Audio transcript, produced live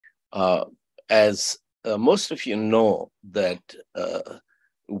Uh, as most of you know, that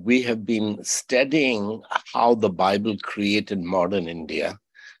we have been studying how the Bible created modern India,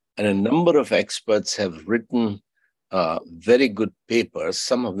 and a number of experts have written very good papers.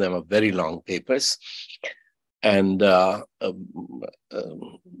 Some of them are very long papers. And Brother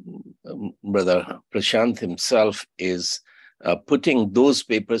Prashant himself is putting those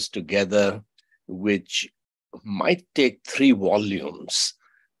papers together, which might take 3 volumes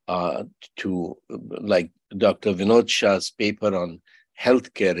to, like Dr. Vinod Shah's paper on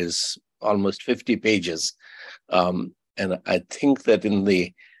healthcare is almost 50 pages. And I think that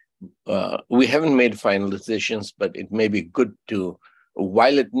we haven't made final decisions, but it may be good to,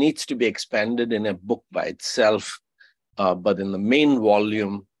 while it needs to be expanded in a book by itself, but in the main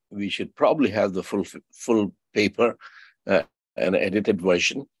volume, we should probably have the full paper, an edited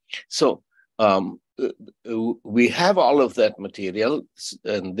version. So we have all of that material,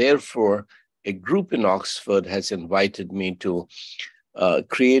 and therefore a group in Oxford has invited me to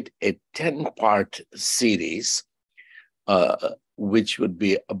create a 10-part series, which would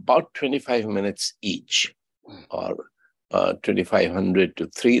be about 25 minutes each, or 2,500 to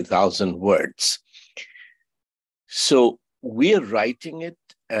 3,000 words. So we're writing it,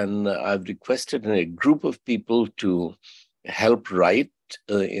 and I've requested a group of people to help write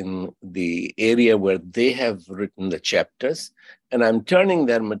in the area where they have written the chapters, and I'm turning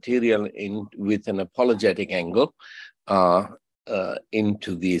their material in with an apologetic angle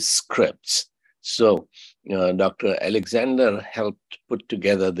into these scripts. So Dr. Alexander helped put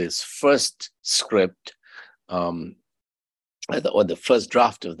together this first script, or the first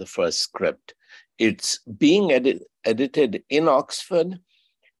draft of the first script. It's being edited in Oxford.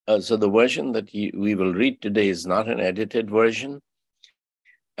 So the version that we will read today is not an edited version,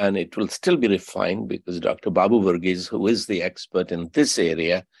 and it will still be refined because Dr. Babu Varghese, who is the expert in this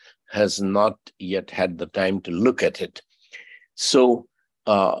area, has not yet had the time to look at it. So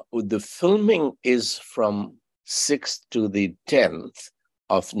the filming is from 6th to the 10th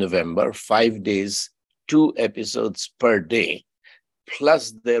of November, 5 days, 2 episodes per day.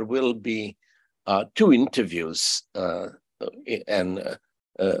 Plus there will be 2 interviews, and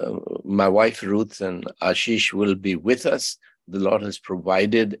my wife Ruth and Ashish will be with us. The Lord has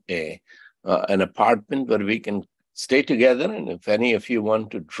provided an apartment where we can stay together, and if any of you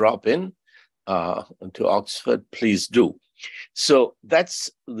want to drop in to Oxford, please do. So that's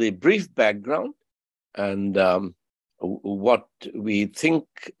the brief background, and what we think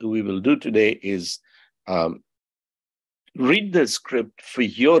we will do today is read the script for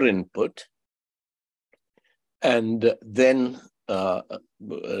your input, and then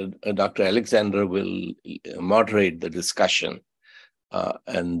Dr. Alexander will moderate the discussion.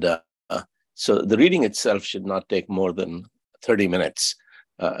 So the reading itself should not take more than 30 minutes.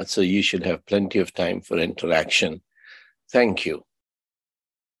 So you should have plenty of time for interaction. Thank you.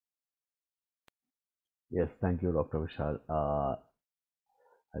 Yes, thank you, Dr. Vishal.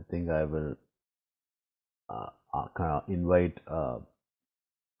 I think I will kind of invite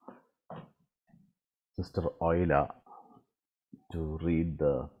Sister Oila to read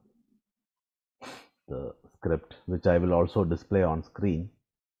the script, which I will also display on screen,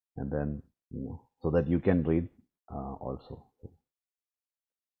 and then so that you can read also.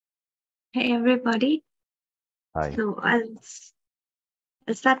 Hey everybody. Hi. So I'll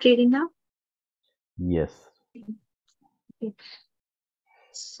start reading now. Yes. Okay.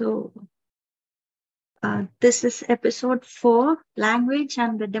 So this is episode 4, Language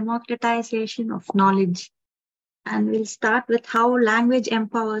and the Democratization of Knowledge. And we'll start with how language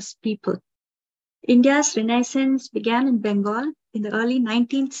empowers people. India's Renaissance began in Bengal in the early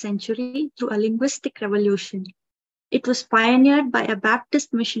 19th century through a linguistic revolution. It was pioneered by a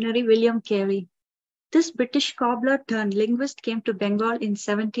Baptist missionary, William Carey. This British cobbler-turned-linguist came to Bengal in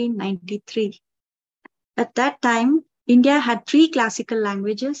 1793. At that time, India had 3 classical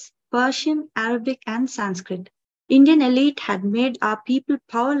languages, Persian, Arabic, and Sanskrit. Indian elite had made our people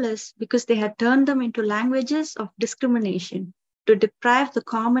powerless because they had turned them into languages of discrimination to deprive the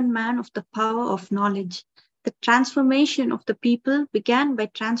common man of the power of knowledge. The transformation of the people began by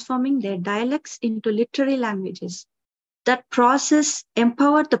transforming their dialects into literary languages. That process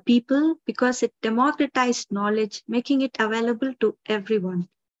empowered the people because it democratized knowledge, making it available to everyone.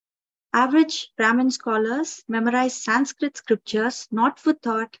 Average Brahmin scholars memorized Sanskrit scriptures not for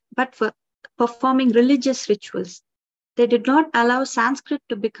thought, but for performing religious rituals. They did not allow Sanskrit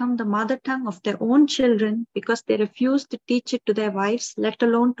to become the mother tongue of their own children because they refused to teach it to their wives, let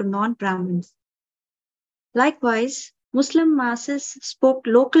alone to non-Brahmins. Likewise, Muslim masses spoke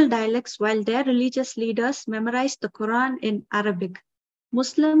local dialects while their religious leaders memorized the Quran in Arabic.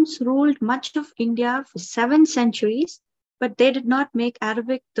 Muslims ruled much of India for 7 centuries, but they did not make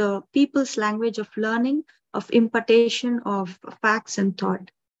Arabic the people's language of learning, of impartation of facts and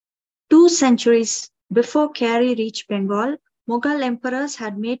thought. 2 centuries before Carey reached Bengal, Mughal emperors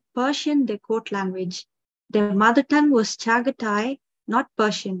had made Persian their court language. Their mother tongue was Chagatai, not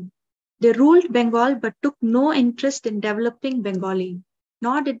Persian. They ruled Bengal but took no interest in developing Bengali,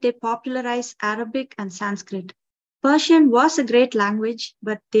 nor did they popularize Arabic and Sanskrit. Persian was a great language,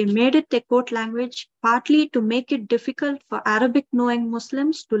 but they made it their court language partly to make it difficult for Arabic-knowing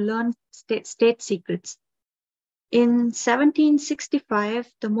Muslims to learn state secrets. In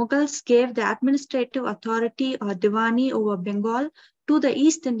 1765, the Mughals gave the administrative authority or Diwani over Bengal to the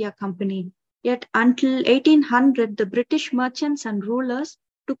East India Company. Yet until 1800, the British merchants and rulers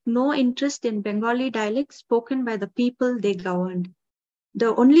took no interest in Bengali dialects spoken by the people they governed.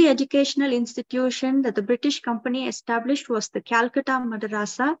 The only educational institution that the British Company established was the Calcutta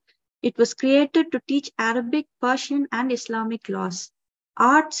Madrasa. It was created to teach Arabic, Persian, and Islamic laws.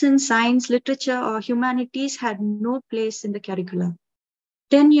 Arts and science, literature, or humanities had no place in the curricula.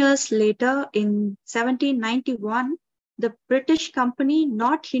 10 years later, in 1791, the British Company,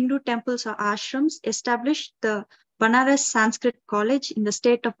 not Hindu temples or ashrams, established the Banaras Sanskrit College in the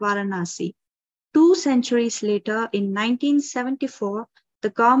state of Varanasi. 2 centuries later, in 1974, the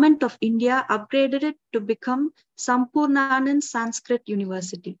government of India upgraded it to become Sampurnanand Sanskrit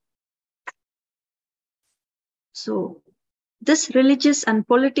University. So, this religious and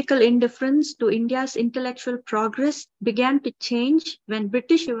political indifference to India's intellectual progress began to change when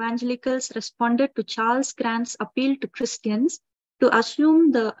British evangelicals responded to Charles Grant's appeal to Christians to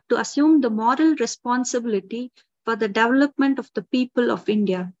assume the moral responsibility for the development of the people of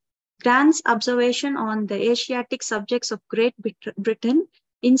India. Grant's observation on the Asiatic subjects of Great Britain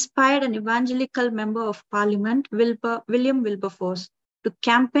inspired an evangelical member of Parliament, William Wilberforce, to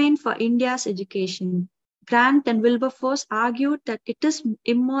campaign for India's education. Grant and Wilberforce argued that it is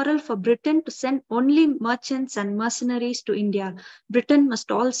immoral for Britain to send only merchants and mercenaries to India. Britain must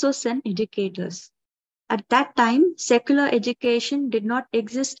also send educators. At that time, secular education did not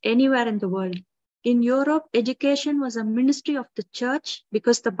exist anywhere in the world. In Europe, education was a ministry of the church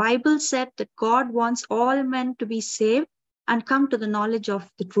because the Bible said that God wants all men to be saved and come to the knowledge of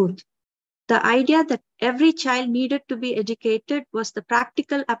the truth. The idea that every child needed to be educated was the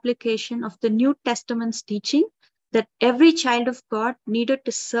practical application of the New Testament's teaching that every child of God needed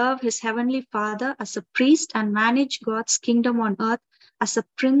to serve his heavenly Father as a priest and manage God's kingdom on earth as a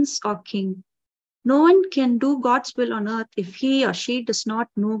prince or king. No one can do God's will on earth if he or she does not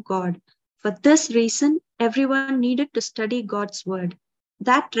know God. For this reason, everyone needed to study God's word.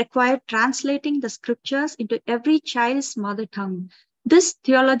 That required translating the scriptures into every child's mother tongue. This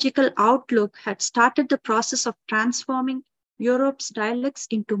theological outlook had started the process of transforming Europe's dialects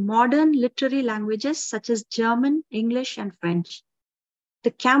into modern literary languages such as German, English, and French. The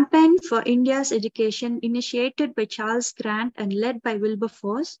campaign for India's education, initiated by Charles Grant and led by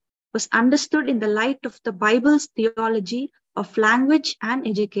Wilberforce, was understood in the light of the Bible's theology of language and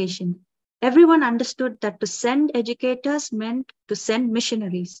education. Everyone understood that to send educators meant to send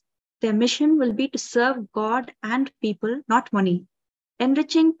missionaries. Their mission will be to serve God and people, not money.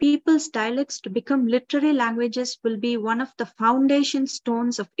 Enriching people's dialects to become literary languages will be one of the foundation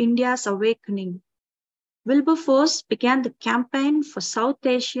stones of India's awakening. Wilberforce began the campaign for South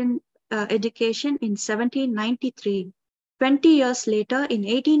Asian education in 1793. 20 years later, in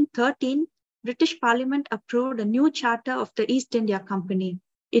 1813, British Parliament approved a new charter of the East India Company.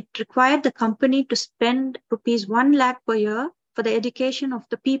 It required the company to spend rupees 1 lakh per year for the education of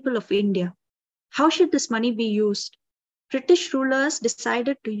the people of India. How should this money be used? British rulers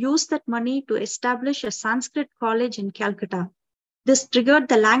decided to use that money to establish a Sanskrit college in Calcutta. This triggered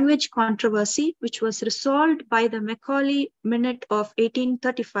the language controversy, which was resolved by the Macaulay Minute of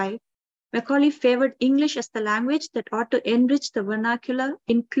 1835. Macaulay favored English as the language that ought to enrich the vernacular,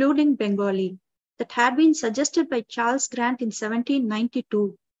 including Bengali, that had been suggested by Charles Grant in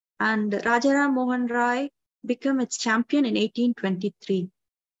 1792, and Rajaram Mohan Roy became its champion in 1823.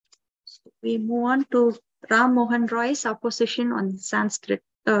 So we move on to Ram Mohan Roy's opposition to Sanskrit.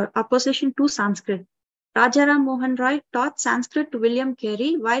 Rajaram Mohan Roy taught Sanskrit to William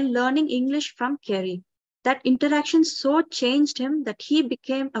Carey while learning English from Carey. That interaction so changed him that he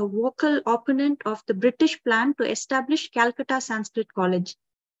became a vocal opponent of the British plan to establish Calcutta Sanskrit College.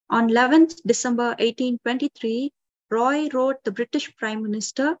 On 11th December 1823, Roy wrote the British Prime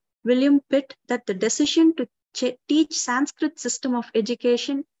Minister, William Pitt, that the decision to teach Sanskrit system of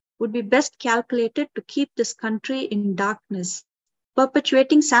education would be best calculated to keep this country in darkness.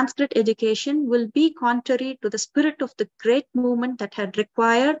 Perpetuating Sanskrit education will be contrary to the spirit of the great movement that had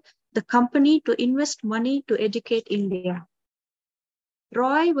required the company to invest money to educate India.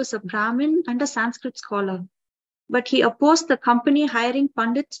 Roy was a Brahmin and a Sanskrit scholar, but he opposed the company hiring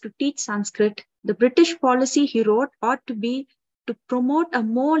Pandits to teach Sanskrit. The British policy, he wrote, ought to be to promote a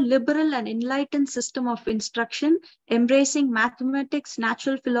more liberal and enlightened system of instruction, embracing mathematics,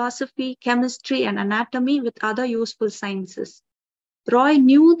 natural philosophy, chemistry, and anatomy with other useful sciences. Roy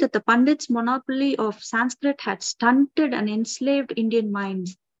knew that the Pandits' monopoly of Sanskrit had stunted and enslaved Indian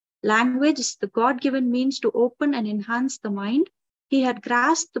minds. Language is the God-given means to open and enhance the mind. He had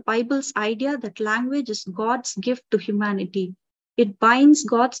grasped the Bible's idea that language is God's gift to humanity. It binds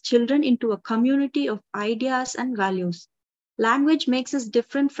God's children into a community of ideas and values. Language makes us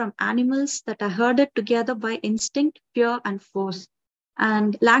different from animals that are herded together by instinct, fear, and force.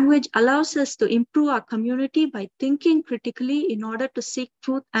 And language allows us to improve our community by thinking critically in order to seek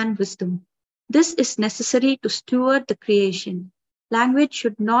truth and wisdom. This is necessary to steward the creation. Language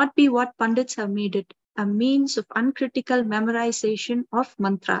should not be what Pandits have made it, a means of uncritical memorization of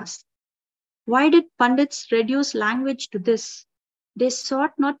mantras. Why did Pandits reduce language to this? They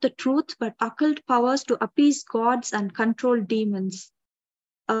sought not the truth but occult powers to appease gods and control demons.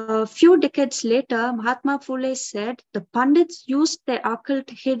 A few decades later, Mahatma Phule said the Pandits used their occult,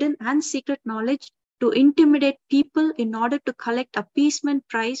 hidden, and secret knowledge to intimidate people in order to collect appeasement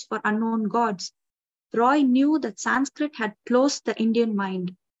prize for unknown gods. Roy knew that Sanskrit had closed the Indian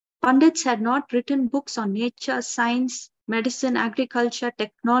mind. Pandits had not written books on nature, science, medicine, agriculture,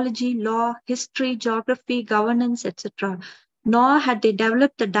 technology, law, history, geography, governance, etc. Nor had they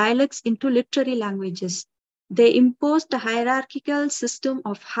developed the dialects into literary languages. They imposed a hierarchical system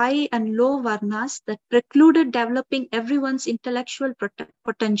of high and low varnas that precluded developing everyone's intellectual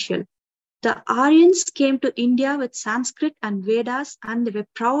potential. The Aryans came to India with Sanskrit and Vedas, and they were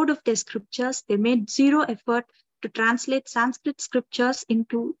proud of their scriptures. They made zero effort to translate Sanskrit scriptures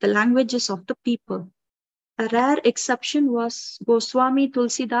into the languages of the people. A rare exception was Goswami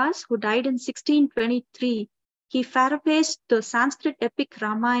Tulsidas, who died in 1623. He paraphrased the Sanskrit epic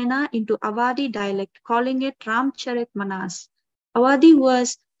Ramayana into Awadhi dialect, calling it Ramcharitmanas. Awadhi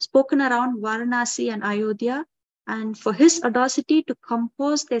was spoken around Varanasi and Ayodhya, and for his audacity to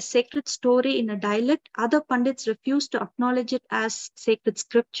compose their sacred story in a dialect, other Pandits refused to acknowledge it as sacred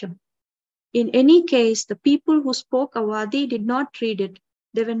scripture. In any case, the people who spoke Awadhi did not read it.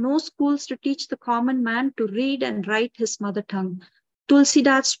 There were no schools to teach the common man to read and write his mother tongue.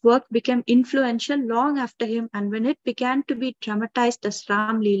 Tulsidas' work became influential long after him, and when it began to be dramatized as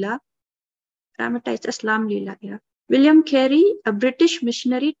Ram Leela, William Carey, a British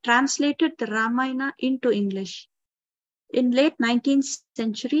missionary, translated the Ramayana into English. In late 19th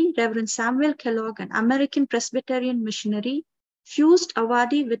century, Reverend Samuel Kellogg, an American Presbyterian missionary, fused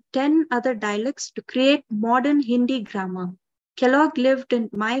Awadhi with 10 other dialects to create modern Hindi grammar. Kellogg lived in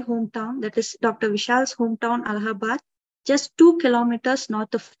my hometown, that is Dr. Vishal's hometown, Allahabad, just 2 kilometers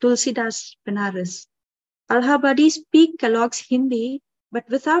north of Tulsidas, Benares. Allahabadis speak Kellogg's Hindi, but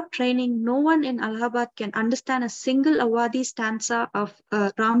without training, no one in Allahabad can understand a single Awadhi stanza of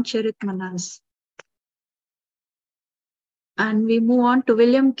Ramcharitmanas. And we move on to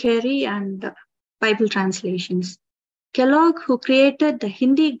William Carey and Bible translations. Kellogg, who created the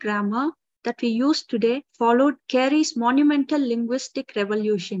Hindi grammar that we use today, followed Carey's monumental linguistic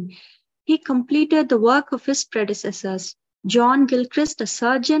revolution. He completed the work of his predecessors. John Gilchrist, a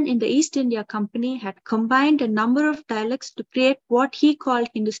surgeon in the East India Company, had combined a number of dialects to create what he called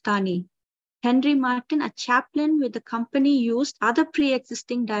Hindustani. Henry Martin, a chaplain with the company, used other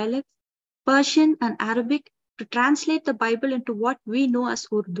pre-existing dialects, Persian and Arabic, to translate the Bible into what we know as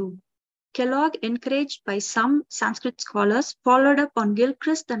Urdu. Kellogg, encouraged by some Sanskrit scholars, followed up on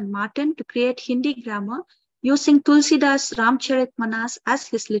Gilchrist and Martin to create Hindi grammar using Tulsidas' Ramcharitmanas as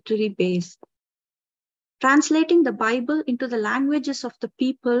his literary base. Translating the Bible into the languages of the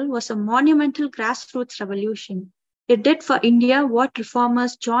people was a monumental grassroots revolution. It did for India what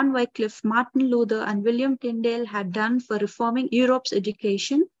reformers John Wycliffe, Martin Luther, and William Tyndale had done for reforming Europe's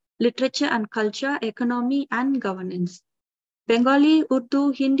education, literature and culture, economy, and governance. Bengali, Urdu,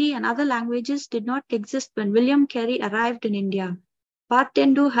 Hindi, and other languages did not exist when William Carey arrived in India.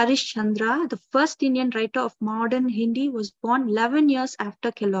 Parthendu Harish Chandra, the first Indian writer of modern Hindi, was born 11 years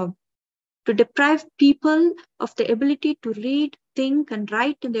after Kellogg. To deprive people of the ability to read, think, and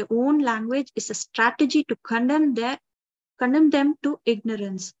write in their own language is a strategy to condemn them to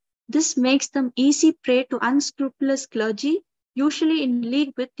ignorance. This makes them easy prey to unscrupulous clergy, usually in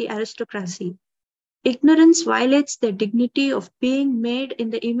league with the aristocracy. Ignorance violates their dignity of being made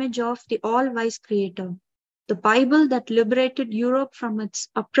in the image of the all-wise Creator. The Bible that liberated Europe from its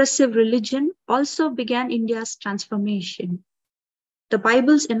oppressive religion also began India's transformation. The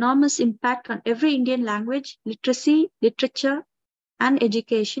Bible's enormous impact on every Indian language, literacy, literature, and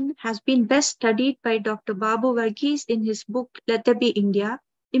education has been best studied by Dr. Babu Varghese in his book Let There Be India,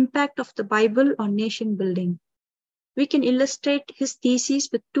 Impact of the Bible on Nation Building. We can illustrate his thesis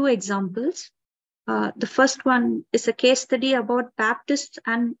with two examples. The first one is a case study about Baptists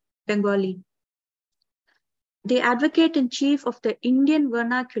and Bengali. The advocate-in-chief of the Indian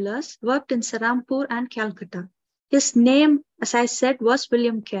vernaculars worked in Serampore and Calcutta. His name, as I said, was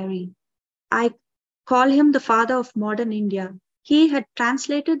William Carey. I call him the father of modern India. He had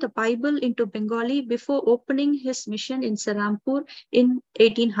translated the Bible into Bengali before opening his mission in Serampore in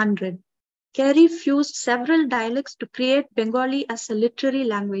 1800. Carey fused several dialects to create Bengali as a literary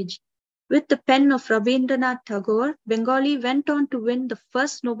language. With the pen of Rabindranath Tagore, Bengali went on to win the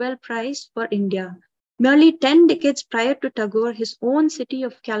first Nobel Prize for India. Merely 10 decades prior to Tagore, his own city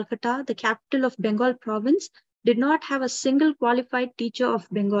of Calcutta, the capital of Bengal province, did not have a single qualified teacher of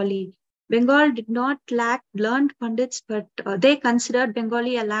Bengali. Bengal did not lack learned pundits, but they considered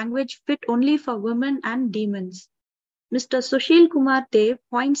Bengali a language fit only for women and demons. Mr. Sushil Kumar Dev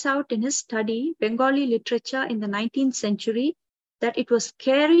points out in his study, Bengali Literature in the 19th Century, that it was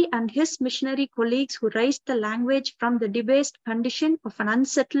Carey and his missionary colleagues who raised the language from the debased condition of an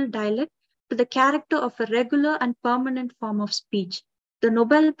unsettled dialect to the character of a regular and permanent form of speech. The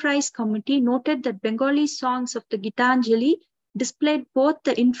Nobel Prize Committee noted that Bengali songs of the Gitanjali displayed both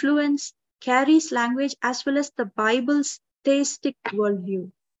the influence Carey's language as well as the Bible's theistic worldview.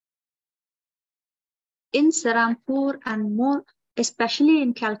 In Serampore and more especially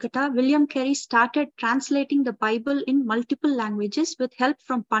in Calcutta, William Carey started translating the Bible in multiple languages with help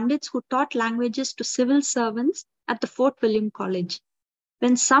from pundits who taught languages to civil servants at the Fort William College.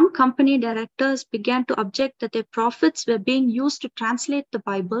 When some company directors began to object that their profits were being used to translate the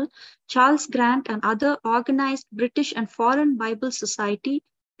Bible, Charles Grant and others organized British and foreign Bible Society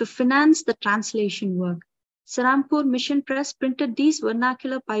to finance the translation work. Serampore Mission Press printed these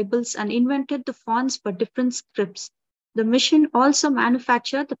vernacular Bibles and invented the fonts for different scripts. The mission also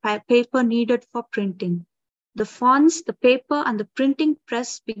manufactured the paper needed for printing. The fonts, the paper, and the printing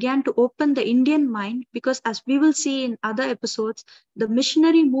press began to open the Indian mind because, as we will see in other episodes, the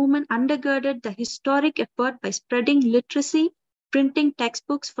missionary movement undergirded the historic effort by spreading literacy, printing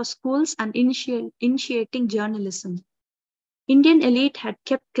textbooks for schools, and initiating journalism. Indian elite had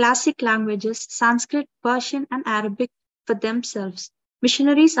kept classic languages, Sanskrit, Persian, and Arabic for themselves.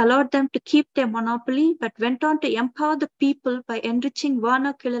 Missionaries allowed them to keep their monopoly, but went on to empower the people by enriching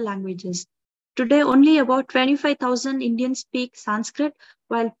vernacular languages. Today, only about 25,000 Indians speak Sanskrit,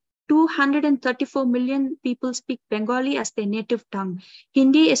 while 234 million people speak Bengali as their native tongue.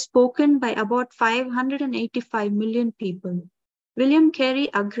 Hindi is spoken by about 585 million people. William Carey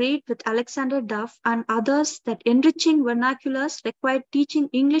agreed with Alexander Duff and others that enriching vernaculars required teaching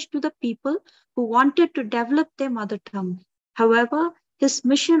English to the people who wanted to develop their mother tongue. However, his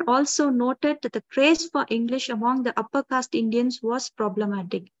mission also noted that the craze for English among the upper caste Indians was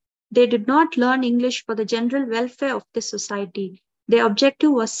problematic. They did not learn English for the general welfare of the society. Their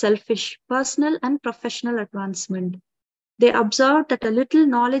objective was selfish, personal, and professional advancement. They observed that a little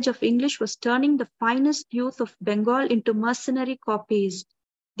knowledge of English was turning the finest youth of Bengal into mercenary copyists.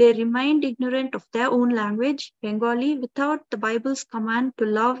 They remained ignorant of their own language, Bengali, without the Bible's command to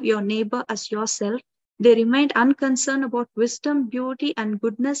love your neighbor as yourself. They remained unconcerned about wisdom, beauty, and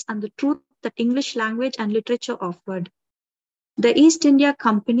goodness and the truth that English language and literature offered. The East India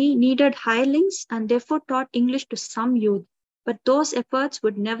Company needed hirelings and therefore taught English to some youth, but those efforts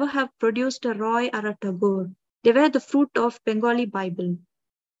would never have produced a Roy or a Tagore. They were the fruit of Bengali Bible.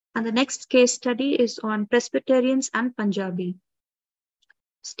 And the next case study is on Presbyterians and Punjabi.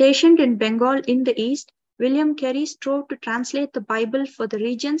 Stationed in Bengal in the East, William Carey strove to translate the Bible for the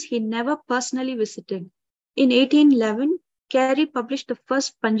regions he never personally visited. In 1811, Carey published the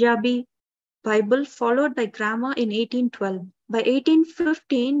first Punjabi Bible, followed by grammar in 1812. By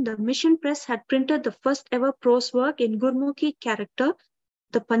 1815, the Mission Press had printed the first ever prose work in Gurmukhi character,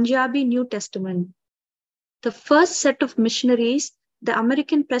 the Punjabi New Testament. The first set of missionaries, the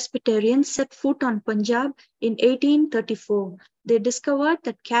American Presbyterians, set foot on Punjab in 1834. They discovered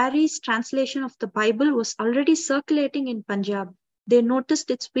that Carey's translation of the Bible was already circulating in Punjab. They noticed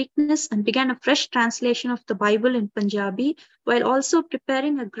its weakness and began a fresh translation of the Bible in Punjabi, while also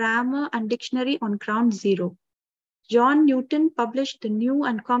preparing a grammar and dictionary on ground zero. John Newton published the new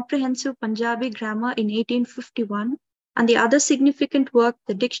and comprehensive Punjabi grammar in 1851, and the other significant work,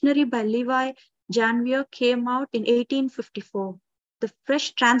 the dictionary by Levi Janvier, came out in 1854. The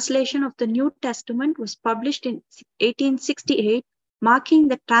fresh translation of the New Testament was published in 1868, marking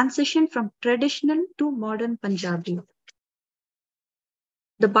the transition from traditional to modern Punjabi.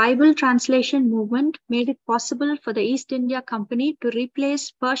 The Bible translation movement made it possible for the East India Company to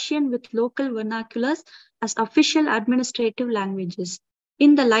replace Persian with local vernaculars as official administrative languages.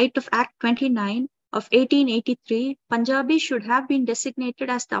 In the light of Act 29 of 1883, Punjabi should have been designated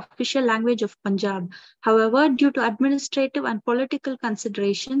as the official language of Punjab. However, due to administrative and political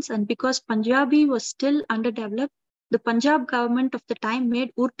considerations, and because Punjabi was still underdeveloped, the Punjab government of the time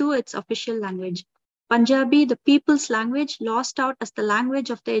made Urdu its official language. Punjabi, the people's language, lost out as the language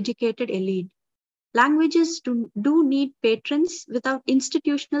of the educated elite. Languages do need patrons. Without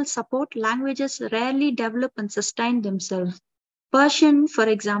institutional support, languages rarely develop and sustain themselves. Persian, for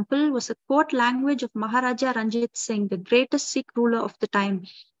example, was a court language of Maharaja Ranjit Singh, the greatest Sikh ruler of the time.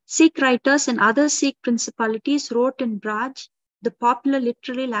 Sikh writers and other Sikh principalities wrote in Braj, the popular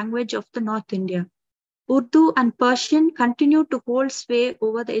literary language of the North India. Urdu and Persian continued to hold sway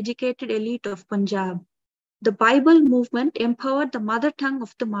over the educated elite of Punjab. The Bible movement empowered the mother tongue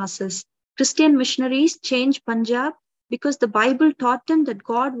of the masses. Christian missionaries changed Punjab because the Bible taught them that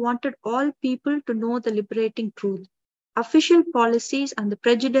God wanted all people to know the liberating truth. Official policies and the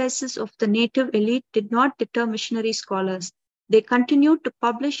prejudices of the native elite did not deter missionary scholars. They continued to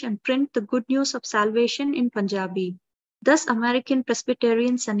publish and print the good news of salvation in Punjabi. Thus, American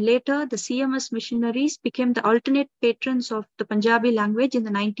Presbyterians and later the CMS missionaries became the alternate patrons of the Punjabi language in the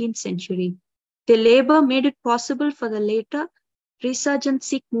 19th century. Their labor made it possible for the later resurgent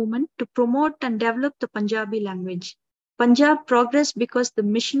Sikh movement to promote and develop the Punjabi language. Punjab progressed because the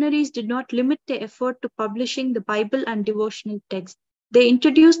missionaries did not limit their effort to publishing the Bible and devotional texts. They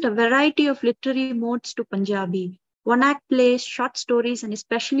introduced a variety of literary modes to Punjabi. One-act plays, short stories, and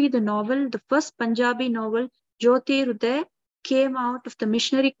especially the novel, the first Punjabi novel, Jyoti Hruday, came out of the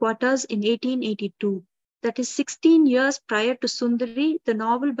missionary quarters in 1882. That is 16 years prior to Sundari, the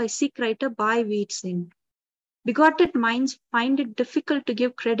novel by Sikh writer Bhai Veer Singh. Bigoted minds find it difficult to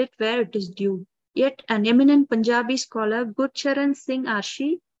give credit where it is due. Yet an eminent Punjabi scholar, Gurcharan Singh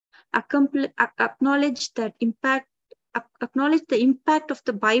Arshi, acknowledged the impact of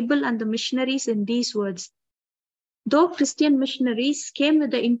the Bible and the missionaries in these words. Though Christian missionaries came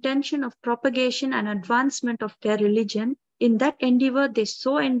with the intention of propagation and advancement of their religion, in that endeavor they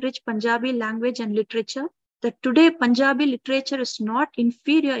so enriched Punjabi language and literature that today Punjabi literature is not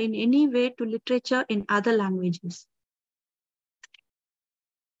inferior in any way to literature in other languages.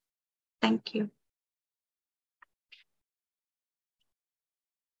 Thank you.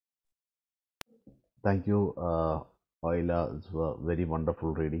 Thank you, Oila. It's a very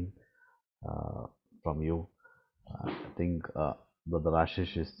wonderful reading from you. I think Brother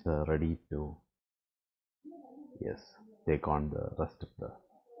Ashish is ready to, take on the rest of the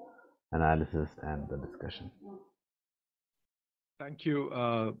analysis and the discussion. Thank you,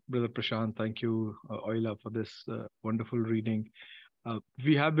 Brother Prashant. Thank you, Oila, for this wonderful reading.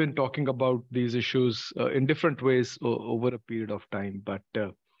 We have been talking about these issues in different ways over a period of time, but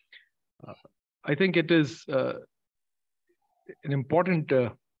I think it is an important...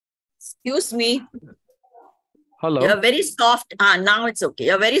 Excuse me. Hello. You're very soft. Now it's okay.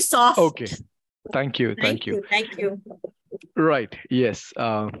 You're very soft. Okay. Thank you. Thank you. Thank you. Right. Yes.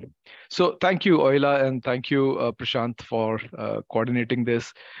 So thank you, Oila, and thank you, Prashant, for coordinating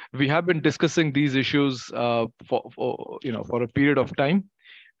this. We have been discussing these issues for a period of time,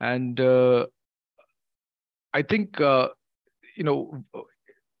 and I think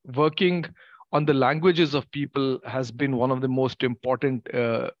working on the languages of people has been one of the most important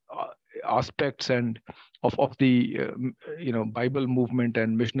aspects and of the Bible movement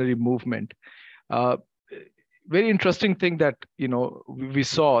and missionary movement. Very interesting thing that we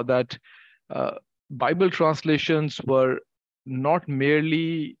saw that Bible translations were not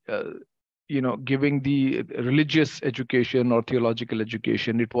merely giving the religious education or theological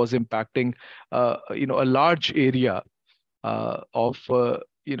education. It was impacting a large area of the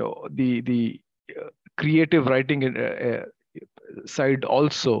creative writing side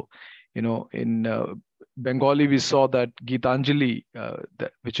also. In Bengali we saw that Gitanjali,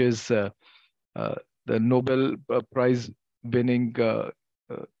 which is the Nobel Prize winning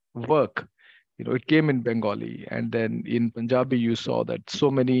work, it came in Bengali, and then in Punjabi you saw that so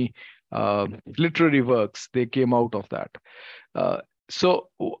many literary works, they came out of that. So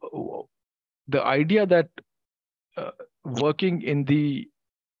the idea that working in the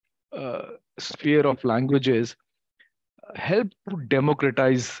sphere of languages helped to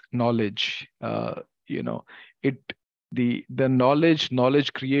democratize knowledge. The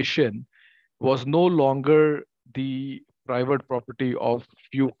knowledge creation was no longer the private property of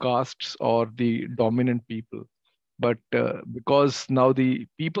few castes or the dominant people. But because now the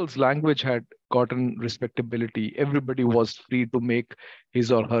people's language had gotten respectability, everybody was free to make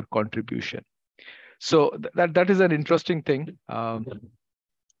his or her contribution. So that is an interesting thing,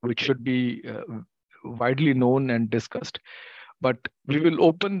 which should be widely known and discussed. But we will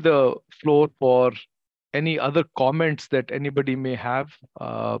open the floor for any other comments that anybody may have,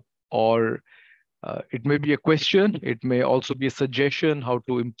 or it may be a question, it may also be a suggestion how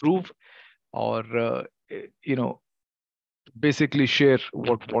to improve, or basically share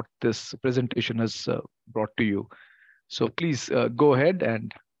what this presentation has brought to you. So please go ahead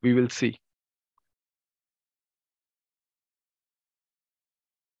and we will see.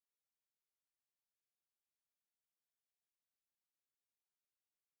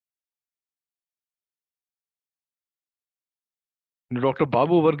 Dr.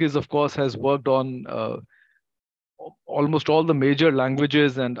 Babu Varghese, of course, has worked on almost all the major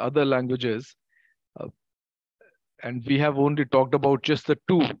languages and other languages. And we have only talked about just the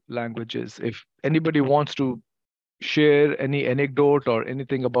two languages. If anybody wants to share any anecdote or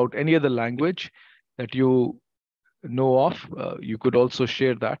anything about any other language that you know of, you could also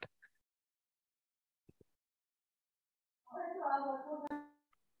share that.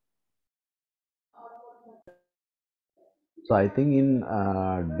 So I think in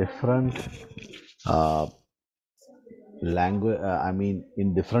different language, I mean,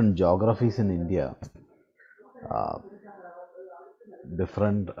 in different geographies in India,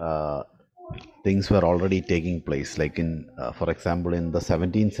 different things were already taking place. Like in, for example, in the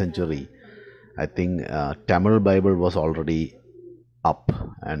 17th century, I think Tamil Bible was already up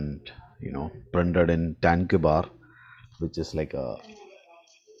and printed in Tankubar, which is like a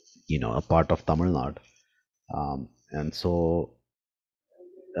a part of Tamil Nadu, and so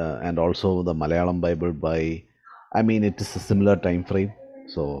and also the Malayalam Bible by, I mean, it is a similar time frame.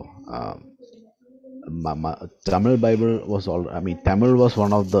 So Tamil Bible was all. I mean, Tamil was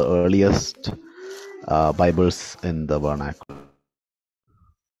one of the earliest Bibles in the vernacular.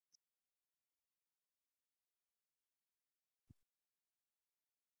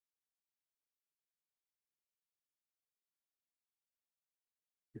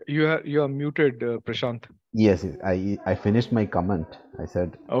 You are muted, Prashant. Yes, I finished my comment. I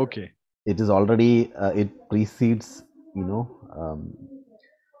said okay. It is already it precedes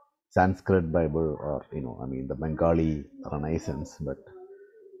Sanskrit Bible, or I mean the Bengali Renaissance, but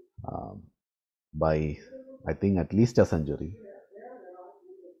by I think at least a century.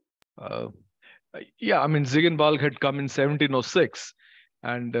 Yeah, I mean Ziegenbalg had come in 1706,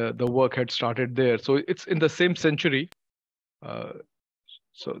 and the work had started there. So it's in the same century.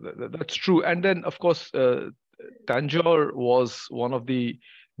 So that's true. And then, of course, Tanjore was one of the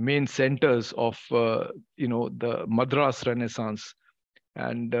main centers of the Madras Renaissance,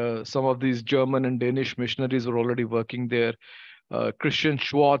 and some of these German and Danish missionaries were already working there. Christian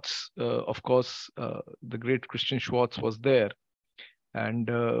Schwartz, of course, the great Christian Schwartz was there, and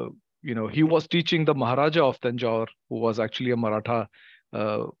he was teaching the Maharaja of Tanjore, who was actually a Maratha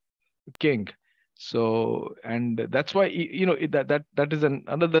king. So, and that's why that is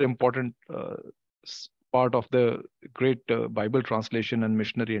another important part of the great Bible translation and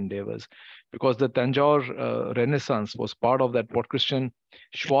missionary endeavors, because the Tanjore Renaissance was part of that, what Christian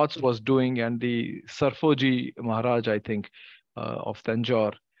Schwartz was doing, and the Sarfoji Maharaj, I think, of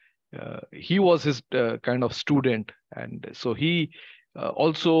Tanjore, he was his kind of student, and so he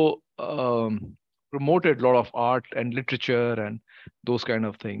also promoted a lot of art and literature and those kind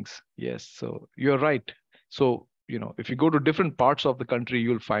of things. Yes, so you're right. So if you go to different parts of the country,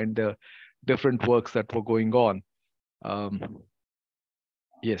 you'll find the different works that were going on.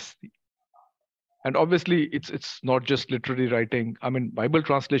 Yes, and obviously it's not just literary writing. I mean, Bible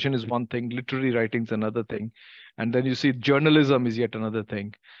translation is one thing, literary writing is another thing, and then you see journalism is yet another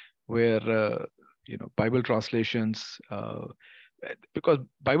thing, where Bible translations, because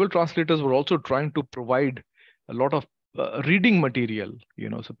Bible translators were also trying to provide a lot of reading material,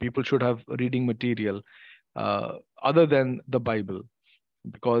 so people should have reading material other than the Bible,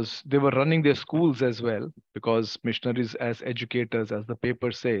 because they were running their schools as well, because missionaries as educators, as the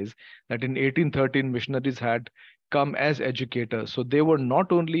paper says, that in 1813 missionaries had come as educators. So they were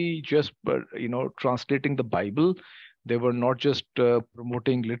not only just translating the Bible, they were not just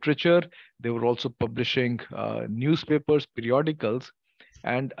promoting literature, they were also publishing newspapers, periodicals,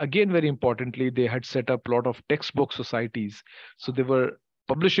 and again, very importantly, they had set up a lot of textbook societies. So they were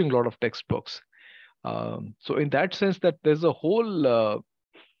publishing a lot of textbooks. So in that sense, that there's a whole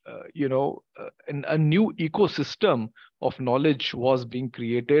a new ecosystem of knowledge was being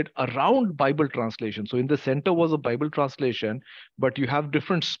created around Bible translation. So in the center was a Bible translation, but you have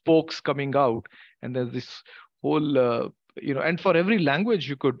different spokes coming out, and there's this whole, and for every language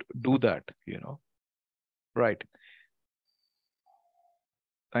you could do that, Right.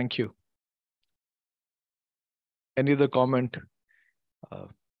 Thank you. Any other comment?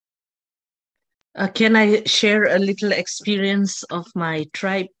 Can I share a little experience of my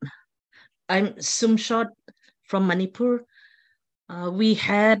tribe? I'm Sumshot from Manipur. We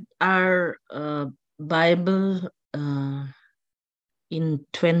had our Bible in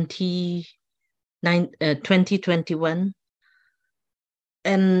 2021.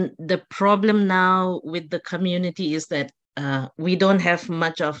 And the problem now with the community is that we don't have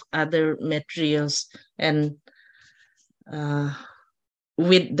much of other materials. And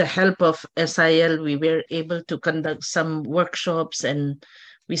with the help of SIL, we were able to conduct some workshops, and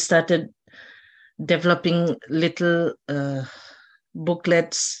we started developing little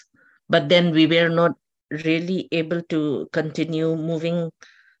booklets, but then we were not really able to continue moving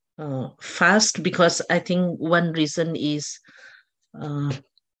fast, because I think one reason is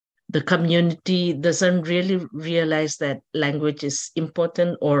the community doesn't really realize that language is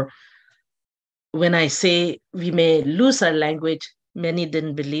important. Or when I say we may lose our language, many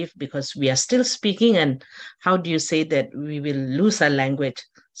didn't believe, because we are still speaking, and how do you say that we will lose our language?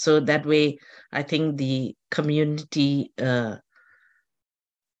 So that way, I think the community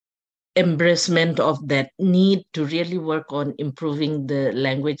embracement of that need to really work on improving the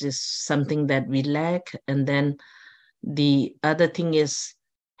language is something that we lack. And then the other thing is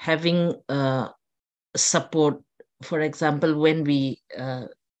having support. For example, when we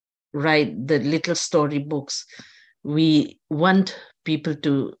write the little story books, we want people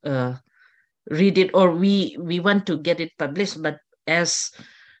to read it, or we want to get it published. But as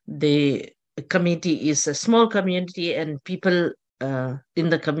the community is a small community, and people in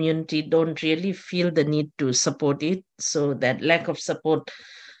the community don't really feel the need to support it, so that lack of support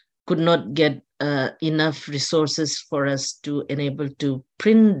could not get enough resources for us to enable to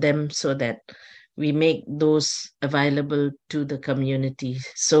print them, so that we make those available to the community.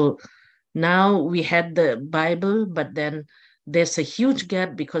 So now we had the Bible, but then there's a huge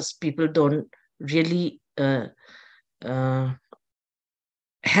gap because people don't really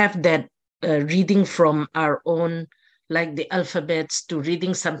have that reading from our own, like the alphabets, to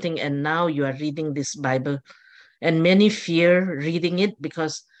reading something, and now you are reading this Bible. And many fear reading it,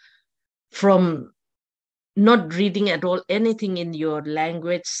 because from not reading at all anything in your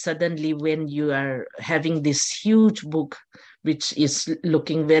language, suddenly when you are having this huge book, which is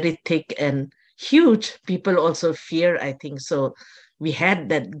looking very thick and huge, people also fear, I think. So we had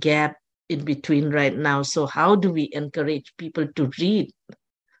that gap in between right now. So how do we encourage people to read?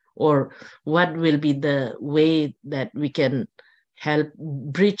 Or what will be the way that we can help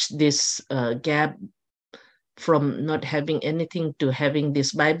bridge this gap from not having anything to having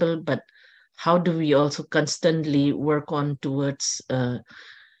this Bible? But how do we also constantly work on towards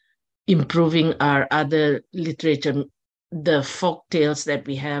improving our other literature, the folk tales that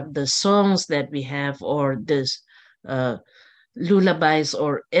we have, the songs that we have, or this lullabies,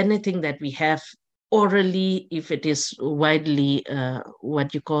 or anything that we have orally, if it is widely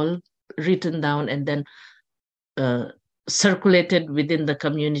what you call written down and then circulated within the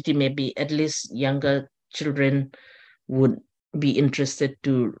community, maybe at least younger children would be interested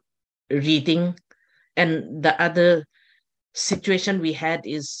to reading. And the other situation we had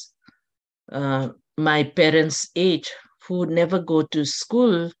is my parents' age, who never go to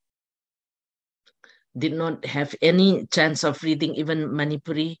school, did not have any chance of reading even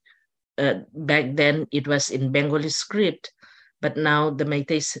Manipuri. Back then it was in Bengali script, but now the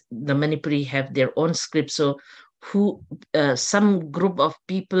Manipuri have their own script. So some group of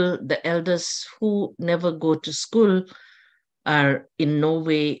people, the elders who never go to school, are in no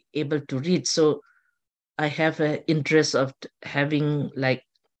way able to read. So I have an interest of having, like,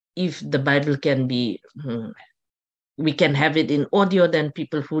 if the Bible can be, we can have it in audio, then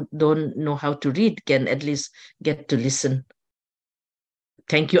people who don't know how to read can at least get to listen.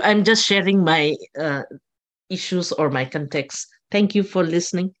 Thank you. I'm just sharing my issues or my context. Thank you for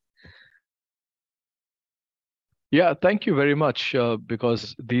listening. Yeah, thank you very much,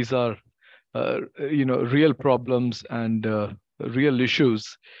 because these are real problems and real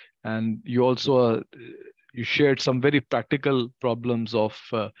issues. And you also you shared some very practical problems of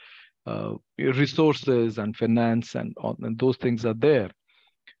resources and finance, and those things are there.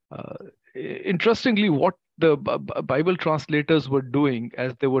 Interestingly, what the Bible translators were doing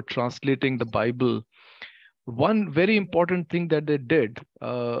as they were translating the Bible one very important thing that they did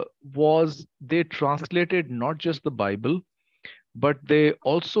was they translated not just the Bible, but they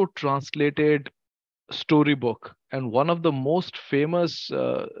also translated storybook. And one of the most famous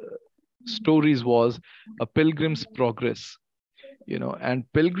stories was A Pilgrim's Progress. And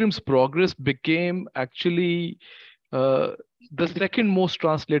Pilgrim's Progress became actually the second most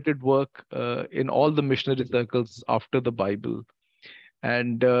translated work in all the missionary circles after the Bible.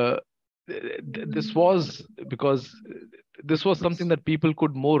 And this was because this was something that people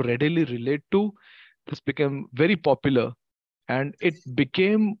could more readily relate to. This became very popular, and it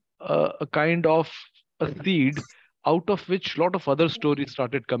became a kind of a seed out of which a lot of other stories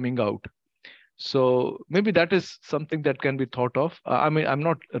started coming out. So maybe that is something that can be thought of. I mean, I'm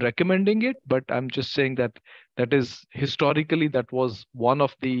not recommending it, but I'm just saying that that is historically, that was one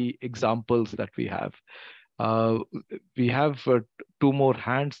of the examples that we have. We have two more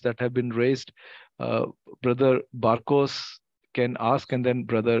hands that have been raised. Brother Barkos can ask, and then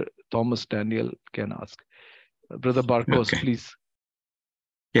Brother Thomas Daniel can ask. Brother Barkos, please.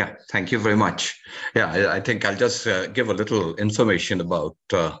 Yeah, thank you very much. Yeah, I think I'll just give a little information about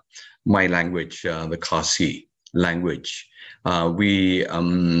my language, the Khasi language. We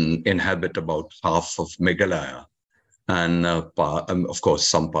inhabit about half of Meghalaya and of course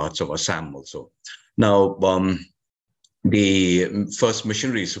some parts of Assam also. Now, the first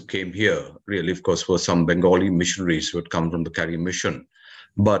missionaries who came here really, of course, were some Bengali missionaries who had come from the Carey mission,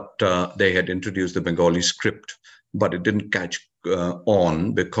 but they had introduced the Bengali script, but it didn't catch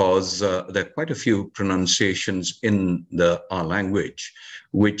on because there are quite a few pronunciations in our language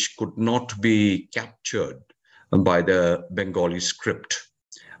which could not be captured by the Bengali script.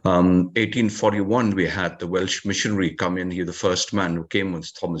 1841, we had the Welsh missionary come in. He, the first man who came,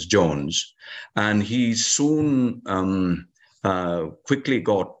 was Thomas Jones, and he soon quickly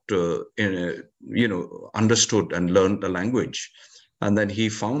got understood and learned the language. And then he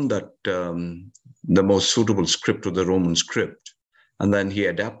found that the most suitable script was the Roman script. And then he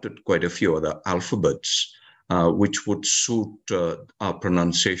adapted quite a few other alphabets, which would suit our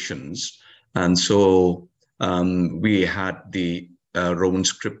pronunciations. And so we had the Roman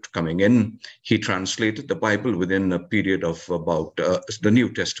script coming in. He translated the Bible within a period of about the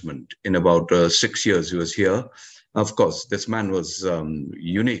New Testament. In about 6 years, he was here. Of course, this man was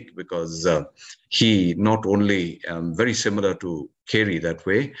unique because he not only very similar to Carey that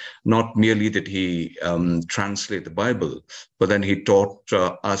way, not merely did he translate the Bible, but then he taught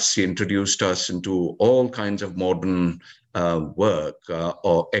us, he introduced us into all kinds of modern work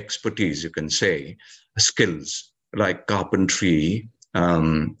or expertise, you can say, skills like carpentry,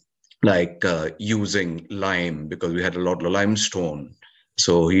 like using lime, because we had a lot of limestone.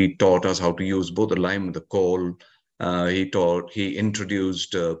 So he taught us how to use both the lime and the coal. He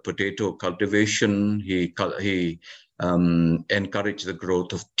introduced potato cultivation. He encouraged the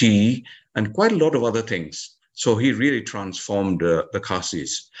growth of tea and quite a lot of other things. So he really transformed the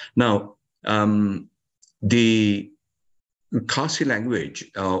Khasis. Now, the Khasi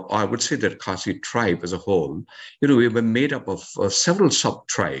language, I would say that Khasi tribe as a whole, we were made up of several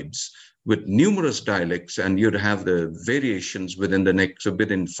sub-tribes with numerous dialects, and you'd have the variations within the next, so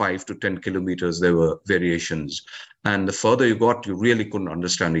within 5 to 10 kilometers, there were variations. And the further you got, you really couldn't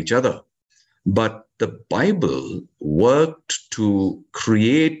understand each other. But the Bible worked to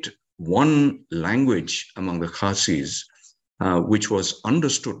create one language among the Khasis, which was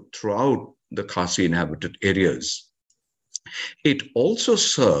understood throughout the Khasi inhabited areas. It also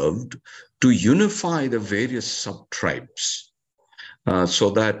served to unify the various sub-tribes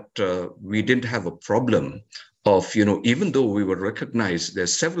so that we didn't have a problem of, even though we were recognized,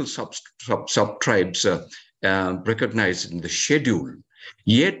 there's several sub-tribes recognized in the schedule,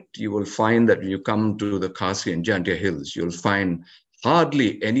 yet you will find that when you come to the Khasi and Jantia Hills, you'll find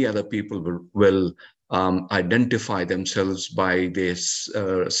hardly any other people will identify themselves by these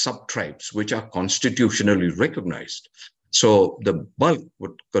sub-tribes, which are constitutionally recognized. So the bulk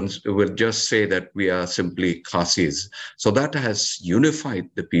would just say that we are simply Khasis. So that has unified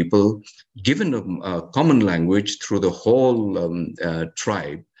the people, given them a common language through the whole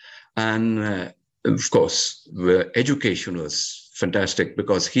tribe. And of course, education was fantastic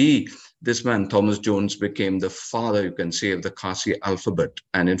because this man, Thomas Jones, became the father, you can say, of the Khasi alphabet.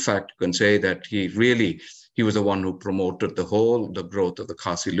 And in fact, you can say that he was the one who promoted the growth of the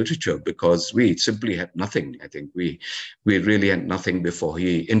Khasi literature, because we simply had nothing. I think we really had nothing before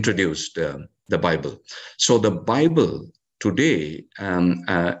he introduced the Bible. So the Bible today,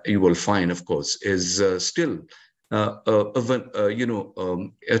 you will find, of course, is still a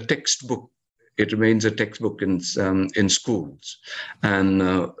textbook It remains a textbook in schools. And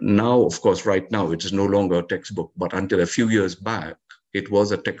now, of course, right now, it is no longer a textbook, but until a few years back, it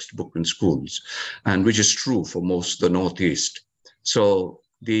was a textbook in schools, and which is true for most of the Northeast. So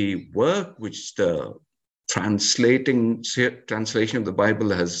the work which the translation of the Bible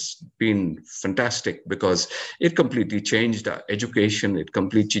has been fantastic, because it completely changed our education. It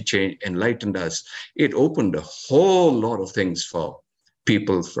completely enlightened us. It opened a whole lot of things for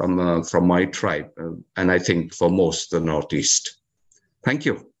people from my tribe, and I think for most the Northeast. Thank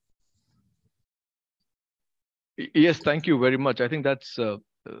you. Yes, thank you very much. I think that's a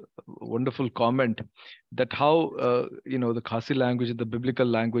wonderful comment, that how the Khasi language, the biblical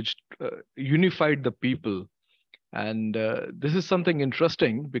language, unified the people. And this is something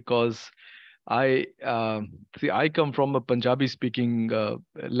interesting, because I come from a Punjabi speaking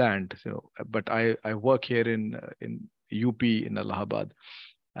land, but I work here in UP in Allahabad,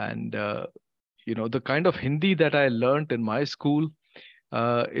 and the kind of Hindi that I learned in my school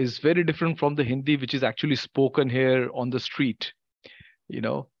is very different from the Hindi which is actually spoken here on the street.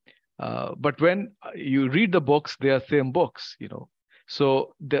 But when you read the books, they are same books.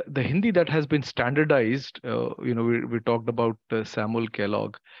 So the Hindi that has been standardized, we talked about Samuel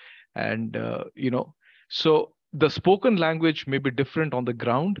Kellogg, and so the spoken language may be different on the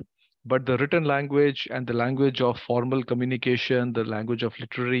ground, but the written language and the language of formal communication, the language of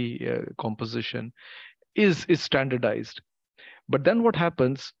literary composition is standardized. But then what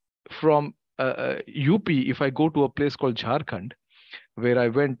happens from UP, if I go to a place called Jharkhand, where I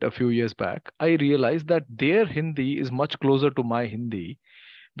went a few years back, I realized that their Hindi is much closer to my Hindi,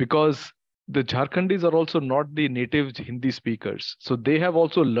 because the Jharkhandis are also not the native Hindi speakers. So they have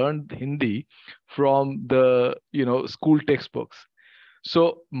also learned Hindi from the school textbooks.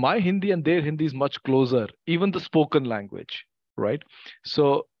 So my Hindi and their Hindi is much closer, even the spoken language, right?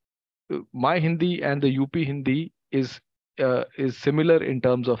 So my Hindi and the UP Hindi is similar in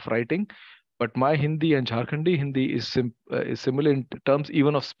terms of writing, but my Hindi and Jharkhandi Hindi is similar in terms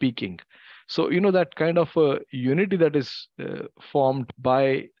even of speaking. So that kind of unity that is formed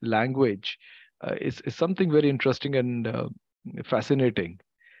by language is something very interesting and fascinating.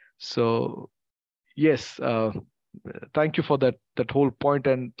 So yes, thank you for that whole point.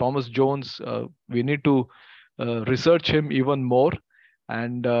 And Thomas Jones, we need to research him even more,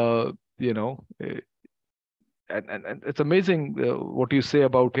 and and it's amazing what you say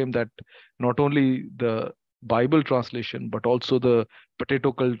about him, that not only the Bible translation, but also the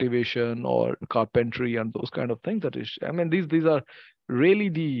potato cultivation or carpentry and those kind of things. These are really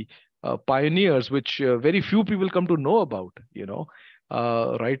the pioneers, which very few people come to know about.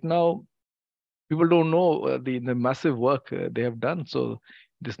 Right now, people don't know the massive work they have done. So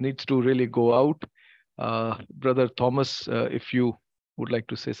this needs to really go out. Brother Thomas, if you would like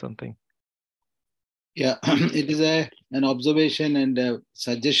to say something. Yeah, it is an observation and a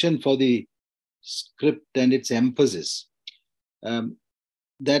suggestion for the script and its emphasis. That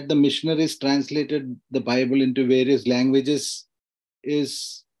the missionaries translated the Bible into various languages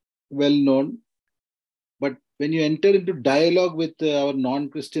is well known. But when you enter into dialogue with our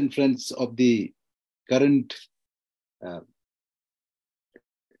non-Christian friends of the current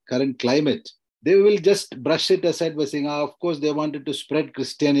climate, they will just brush it aside by saying, of course, they wanted to spread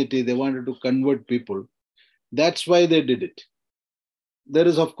Christianity. They wanted to convert people. That's why they did it. There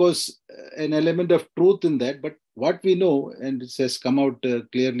is, of course, an element of truth in that. But what we know, and it has come out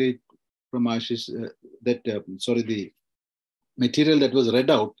clearly from Ashish, the material that was read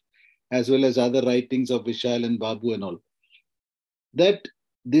out, as well as other writings of Vishal and Babu and all, that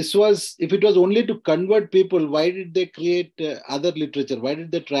this was, if it was only to convert people, why did they create other literature? Why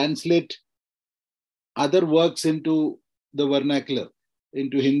did they translate other works into the vernacular,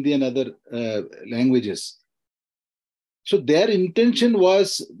 into Hindi and other languages? So their intention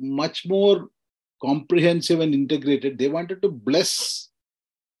was much more comprehensive and integrated. They wanted to bless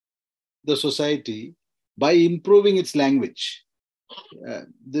the society by improving its language.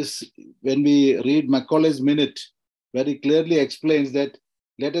 When we read Macaulay's Minute, very clearly explains that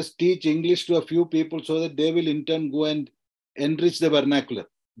let us teach English to a few people so that they will in turn go and enrich the vernacular.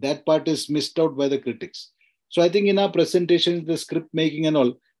 That part is missed out by the critics. So I think in our presentations, the script making and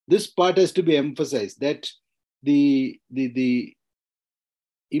all, this part has to be emphasized, that the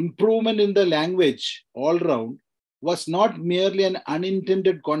improvement in the language all round was not merely an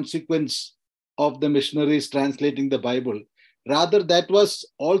unintended consequence of the missionaries translating the Bible. Rather, that was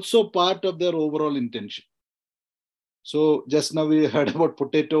also part of their overall intention. So just now we heard about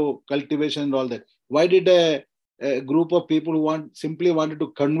potato cultivation and all that. Why did a group of people who simply wanted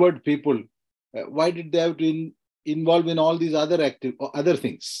to convert people, why did they have to involve in all these other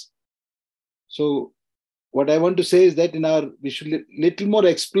things? So what I want to say is that we should little more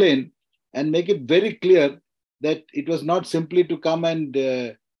explain and make it very clear that it was not simply to come and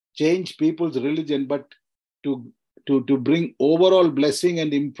change people's religion, but to bring overall blessing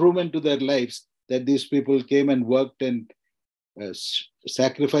and improvement to their lives, that these people came and worked and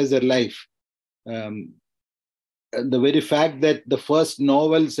sacrificed their life. And the very fact that the first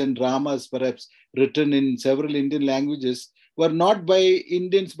novels and dramas, perhaps written in several Indian languages, were not by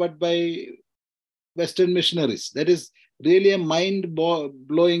Indians but by Western missionaries. That is really a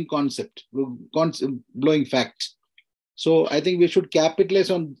mind-blowing concept, blowing fact. So I think we should capitalize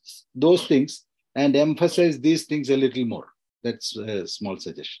on those things and emphasize these things a little more. That's a small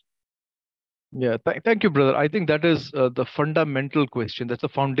suggestion. Yeah, thank you, brother. I think that is the fundamental question. That's a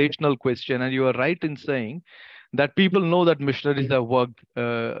foundational question. And you are right in saying that people know that missionaries have worked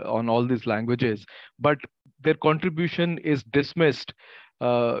on all these languages, but their contribution is dismissed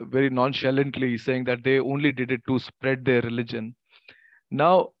very nonchalantly, saying that they only did it to spread their religion.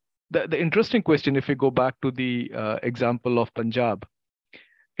 Now, the interesting question, if we go back to the example of Punjab,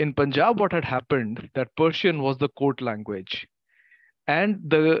 in Punjab, what had happened, that Persian was the court language. And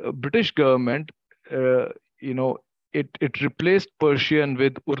the British government, it replaced Persian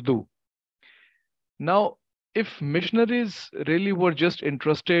with Urdu. Now, if missionaries really were just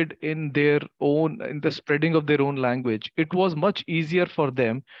interested in the spreading of their own language, it was much easier for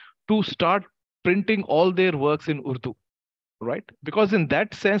them to start printing all their works in Urdu, right? Because in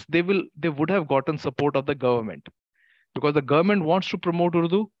that sense, they would have gotten support of the government, because the government wants to promote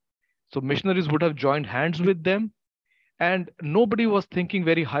Urdu. So missionaries would have joined hands with them. And nobody was thinking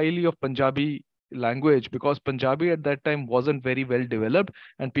very highly of Punjabi language, because Punjabi at that time wasn't very well developed.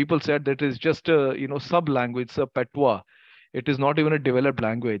 And people said that is just a sub-language, a patois. It is not even a developed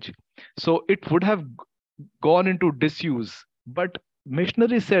language. So it would have gone into disuse. But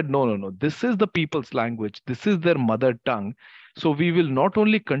missionaries said, no, this is the people's language. This is their mother tongue. So we will not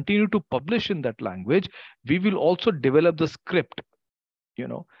only continue to publish in that language, we will also develop the script.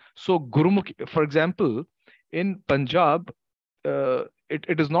 So Gurumukhi, for example, in Punjab,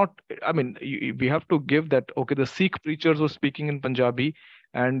 it is not, we have to give that, okay, the Sikh preachers were speaking in Punjabi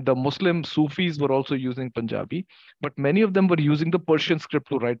and the Muslim Sufis were also using Punjabi, but many of them were using the Persian script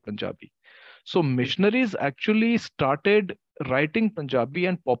to write Punjabi. So missionaries actually started writing Punjabi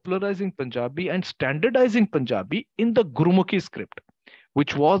and popularizing Punjabi and standardizing Punjabi in the Gurumukhi script,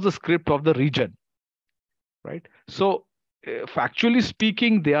 which was the script of the region, right? So factually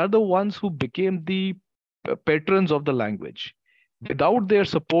speaking, they are the ones who became the patrons of the language. Without their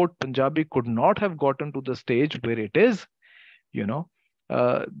support, Punjabi could not have gotten to the stage where it is.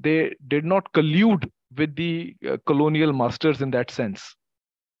 They did not collude with the colonial masters in that sense,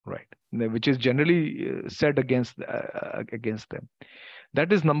 right? Which is generally said against them.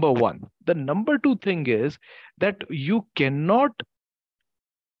 That is number one. The number two thing is that you cannot,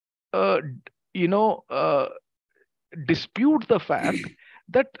 dispute the fact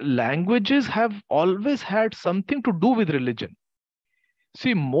that languages have always had something to do with religion.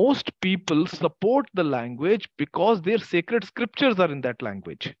 See, most people support the language because their sacred scriptures are in that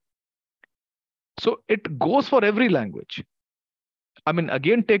language. So it goes for every language.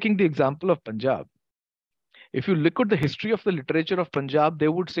 Again, taking the example of Punjab, if you look at the history of the literature of Punjab, they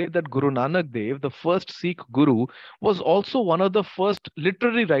would say that Guru Nanak Dev, the first Sikh Guru, was also one of the first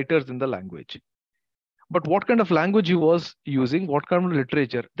literary writers in the language. But what kind of language he was using, what kind of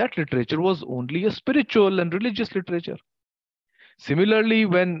literature? That literature was only a spiritual and religious literature. Similarly,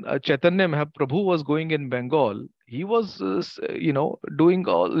 when Chaitanya Mahaprabhu was going in Bengal, he was, doing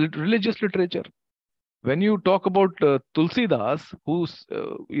all religious literature. When you talk about Tulsidas, who's,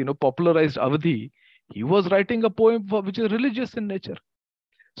 popularized Avadhi, he was writing a poem which is religious in nature.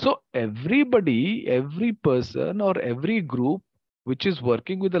 So everybody, every person or every group which is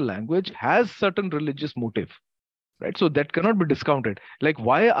working with the language has certain religious motive, right? So that cannot be discounted. Like,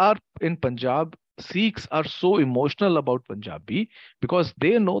 why are in Punjab Sikhs are so emotional about Punjabi? Because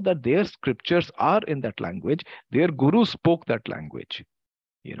they know that their scriptures are in that language. Their guru spoke that language.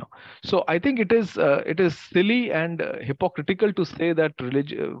 So I think it is silly and hypocritical to say that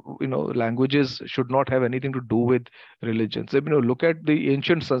languages should not have anything to do with religion. So, look at the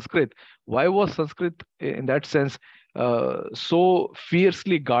ancient Sanskrit. Why was Sanskrit in that sense so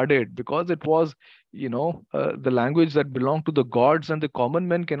fiercely guarded? Because it was, the language that belonged to the gods, and the common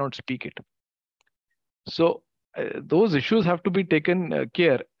men cannot speak it. So those issues have to be taken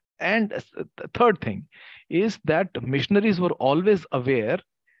care. And the third thing is that missionaries were always aware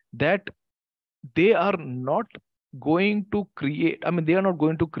that they are not going to create, they are not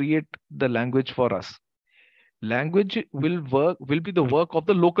going to create the language for us. Language will be the work of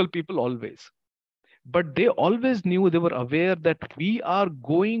the local people always. But they always knew, they were aware that we are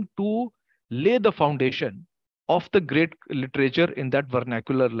going to lay the foundation of the great literature in that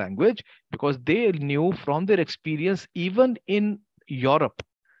vernacular language, because they knew from their experience, even in Europe,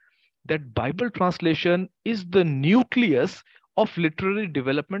 that Bible translation is the nucleus of literary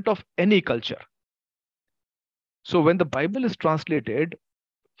development of any culture. So when the Bible is translated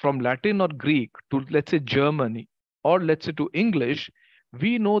from Latin or Greek to, let's say, German, or let's say to English,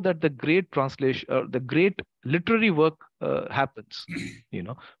 we know that the great translation, the great literary work happens.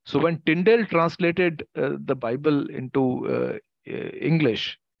 So when Tyndale translated the Bible into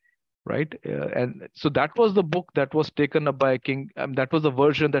English, right, and so that was the book that was taken up by King. That was the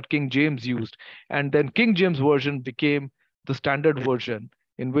version that King James used, and then King James version became the standard version,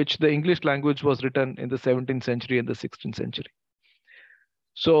 in which the English language was written in the 17th century and the 16th century.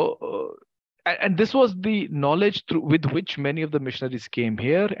 So, and this was the knowledge with which many of the missionaries came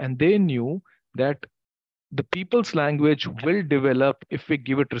here, and they knew that the people's language will develop if we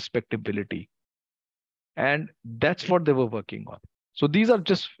give it respectability. And that's what they were working on. So these are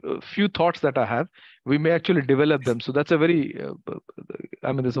just a few thoughts that I have. We may actually develop them. So that's a very,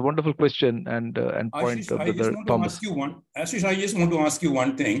 it's a wonderful question and point. Ashish, I just want to ask you one. Ashish, I just want to ask you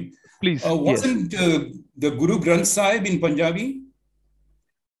one thing. Please. Wasn't the Guru Granth Sahib in Punjabi?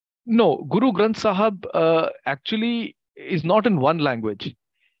 No, Guru Granth Sahib actually is not in one language.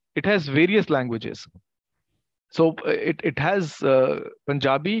 It has various languages. So it has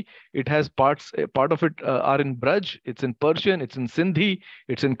Punjabi, it has part of it are in Braj, it's in Persian, it's in Sindhi,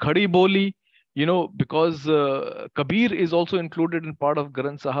 it's in Khadi Boli, because Kabir is also included in part of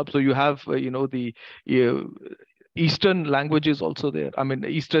Granth Sahib. So you have, the Eastern languages also there.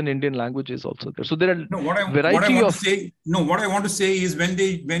 Eastern Indian languages also there. So there are what I want to say is when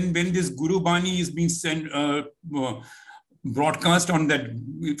this Guru Bani is being sent, broadcast on that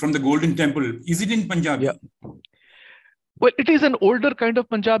from the Golden Temple, is it in Punjabi? Yeah. Well, it is an older kind of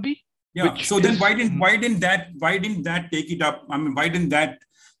Punjabi. Yeah. So then why didn't that take it up? Why didn't that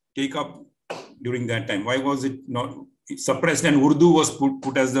take up during that time? Why was it not suppressed and Urdu was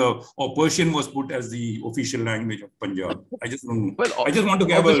put as or Persian was put as the official language of Punjab? I just want to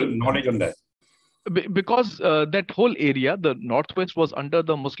have a knowledge on that. Because that whole area, the Northwest, was under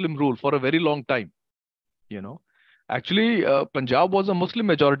the Muslim rule for a very long time. Actually, Punjab was a Muslim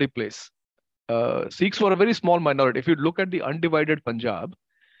majority place. Sikhs were a very small minority. If you look at the undivided Punjab,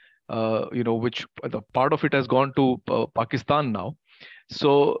 which the part of it has gone to Pakistan now.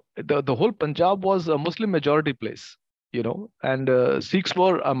 So the whole Punjab was a Muslim majority place, and Sikhs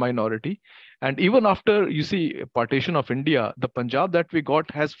were a minority. And even after, partition of India, the Punjab that we got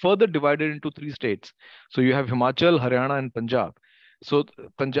has further divided into 3 states. So you have Himachal, Haryana, and Punjab. So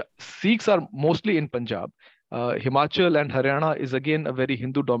Sikhs are mostly in Punjab. Himachal and Haryana is again a very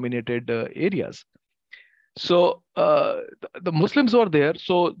Hindu-dominated areas. So the Muslims were there.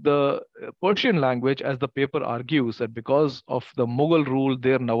 So the Persian language, as the paper argues, that because of the Mughal rule,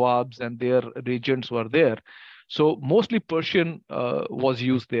 their Nawabs and their regents were there. So mostly Persian was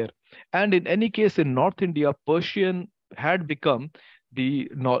used there. And in any case, in North India, Persian had become the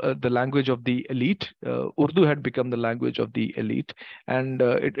language of the elite. Urdu had become the language of the elite. And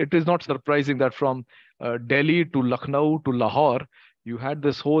it is not surprising that from Delhi to Lucknow to Lahore, you had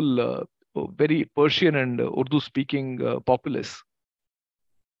this whole very Persian and Urdu speaking populace.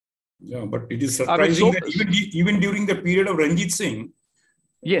 Yeah, but it is surprising that even during the period of Ranjit Singh,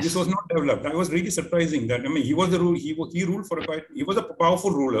 yes, this was not developed. I was really surprising that. He was he ruled for he was a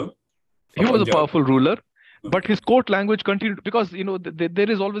powerful ruler. He was a powerful ruler, but his court language continued, because there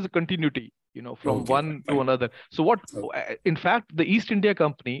is always a continuity, from one to another. So in fact, the East India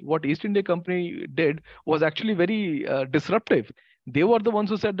Company, what East India Company did was actually very disruptive. They were the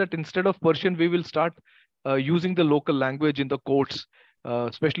ones who said that instead of Persian, we will start using the local language in the courts,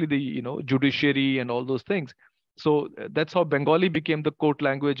 especially the judiciary and all those things. So that's how Bengali became the court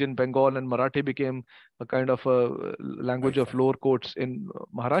language in Bengal, and Marathi became a kind of a language of lower courts in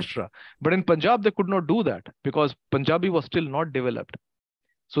Maharashtra. But in Punjab, they could not do that because Punjabi was still not developed.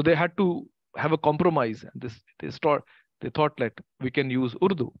 So they had to have a compromise. And they thought that we can use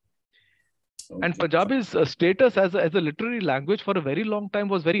Urdu. Okay. And Punjabi's status as a literary language for a very long time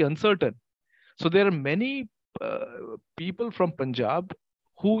was very uncertain. So there are many people from Punjab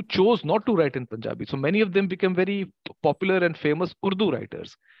who chose not to write in Punjabi. So many of them became very popular and famous Urdu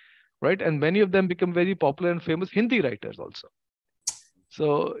writers, right? And many of them become very popular and famous Hindi writers also.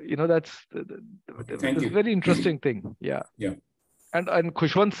 So, that's a very interesting thing. Yeah. Yeah. And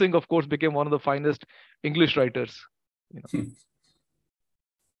Khushwant Singh, of course, became one of the finest English writers.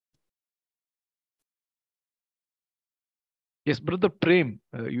 Yes, Brother Prem,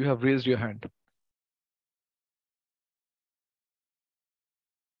 you have raised your hand.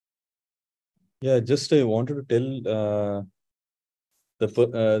 Yeah, just I wanted to tell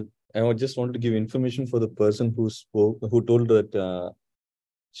I just wanted to give information for the person who told that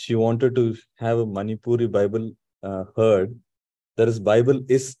she wanted to have a Manipuri Bible heard. There is Bible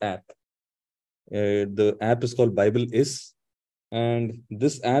Is app. The app is called Bible Is, and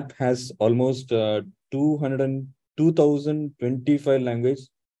this app has almost 2,025 language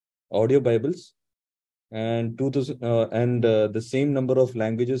audio Bibles and 2,000 the same number of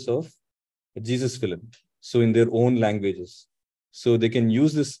languages of Jesus film. So in their own languages, so they can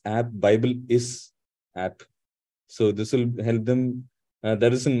use this app, Bible Is app. So this will help them.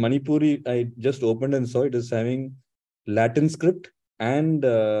 That is in Manipuri. I just opened and saw it is having Latin script and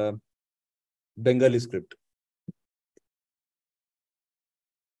Bengali script.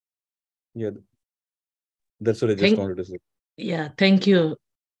 Yeah, that's what I just wanted to say. Yeah, thank you.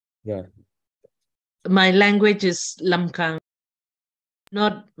 Yeah. My language is Lamkang,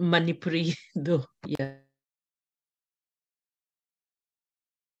 not Manipuri, though. Yeah.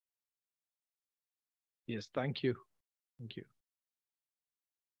 Yes, thank you. Thank you.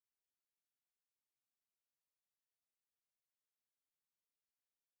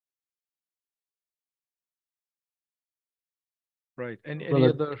 Right. Any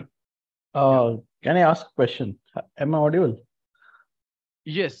other? Can I ask a question? Am I audible?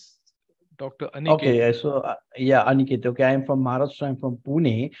 Yes, Dr. Aniket. Okay, so yeah, Aniket. Okay, I'm from Maharashtra. I'm from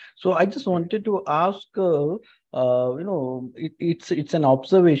Pune. So I just wanted to ask, it's an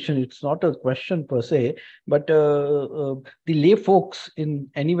observation. It's not a question per se, but the lay folks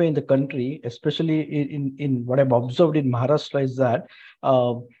anywhere in the country, especially in what I've observed in Maharashtra, is that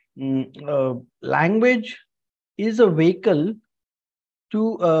language is a vehicle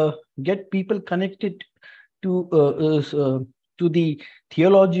to get people connected to the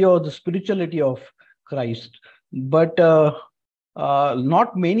theology or the spirituality of Christ. But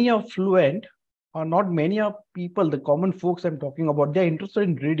not many are fluent, or not many are people, the common folks I'm talking about, they're interested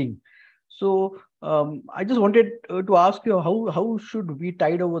in reading. So I just wanted to ask you, how should we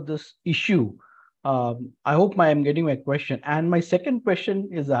tide over this issue? I hope I'm getting my question. And my second question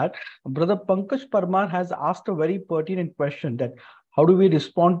is that Brother Pankaj Parmar has asked a very pertinent question, that how do we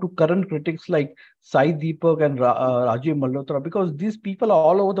respond to current critics like Sai Deepak and Rajiv Malhotra? Because these people are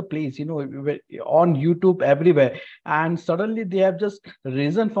all over the place, on YouTube, everywhere. And suddenly they have just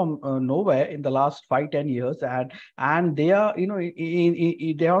risen from nowhere in the last 5-10 years. And they are,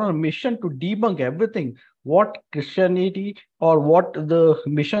 they are on a mission to debunk everything, what Christianity or what the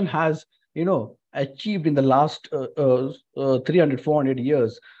mission has, achieved in the last 300, 400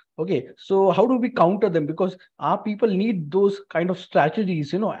 years. Okay, so how do we counter them? Because our people need those kind of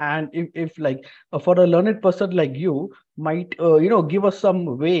strategies, and if like for a learned person like you might, give us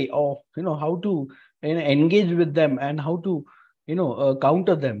some way of, how to engage with them and how to,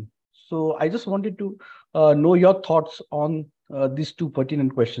 counter them. So I just wanted to know your thoughts on these two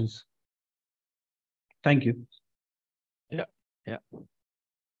pertinent questions. Thank you. Yeah.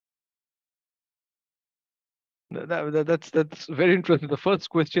 That's very interesting. The first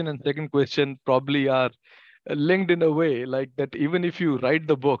question and second question probably are linked in a way, like that even if you write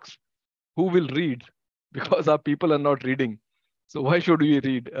the books, who will read? Because our people are not reading. So why should we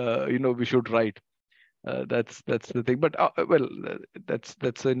read? We should write. That's the thing. But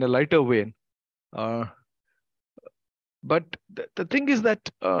that's in a lighter vein. But the thing is that.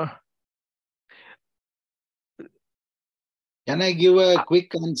 Can I give a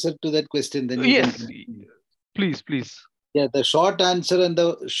quick answer to that question? Then yes, please. Yeah, the short answer and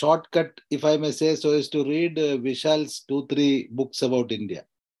the shortcut, if I may say so, is to read Vishal's 2-3 books about India,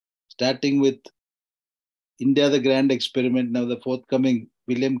 starting with India, the Grand Experiment, now the forthcoming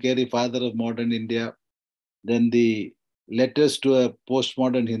William Carey, Father of Modern India, then the Letters to a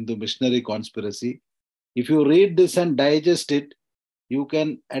Postmodern Hindu Missionary Conspiracy. If you read this and digest it, you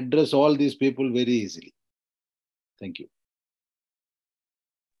can address all these people very easily. Thank you.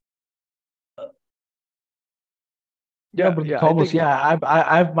 Yeah, Thomas.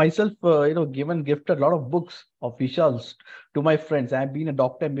 I've myself, gifted a lot of books of Vishal's to my friends. I've been a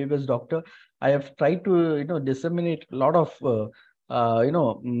doctor, MBBS doctor. I have tried to, disseminate a lot of,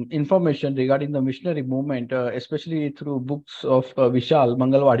 information regarding the missionary movement, especially through books of Vishal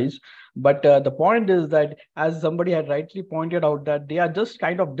Mangalwadi's. But the point is that, as somebody had rightly pointed out, that they are just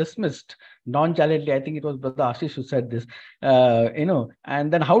kind of dismissed nonchalantly. I think it was Brother Ashish who said this,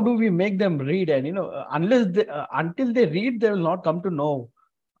 and then how do we make them read? And, until they read, they will not come to know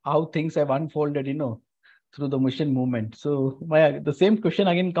how things have unfolded, through the mission movement. So the same question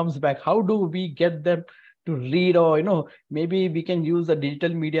again comes back. How do we get them to read? Or, maybe we can use the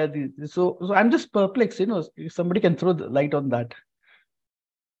digital media. So I'm just perplexed, if somebody can throw the light on that.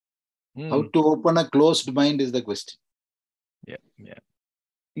 How to open a closed mind is the question.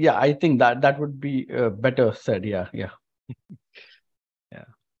 Yeah, I think that would be better said. Yeah. Yeah.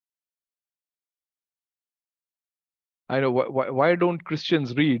 I know. Why don't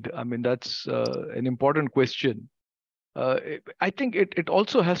Christians read? I mean, that's an important question. I think it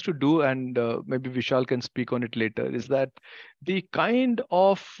also has to do, and maybe Vishal can speak on it later, is that the kind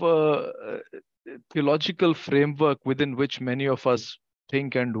of theological framework within which many of us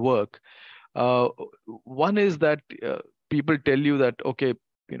think and work. One is that people tell you that, okay,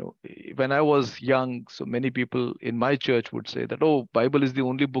 when I was young, so many people in my church would say that, oh, Bible is the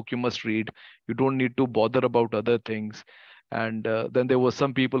only book you must read. You don't need to bother about other things. And then there were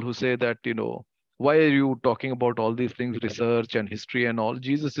some people who say that, why are you talking about all these things, research and history and all?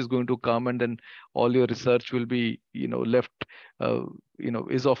 Jesus is going to come, and then all your research will be, left,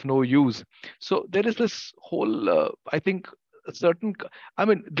 is of no use. So there is this whole, I think, certain. I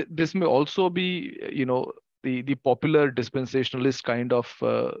mean, this may also be, the popular dispensationalist kind of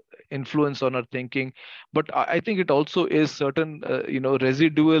influence on our thinking, but I think it also is certain,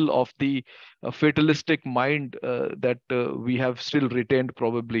 residual of the fatalistic mind that we have still retained,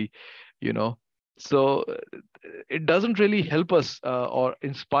 probably, So it doesn't really help us or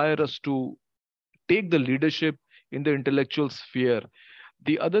inspire us to take the leadership in the intellectual sphere.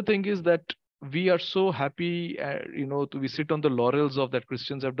 The other thing is that we are so happy, we sit on the laurels of that.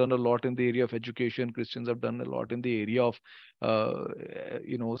 Christians have done a lot in the area of education. Christians have done a lot in the area of,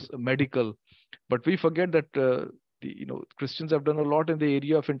 medical. But we forget that, Christians have done a lot in the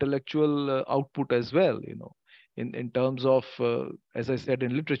area of intellectual output as well, in terms of, as I said,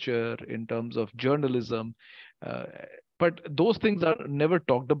 in literature, in terms of journalism. But those things are never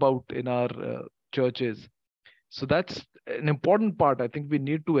talked about in our churches. So that's an important part. I think we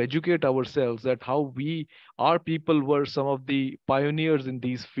need to educate ourselves that how our people were some of the pioneers in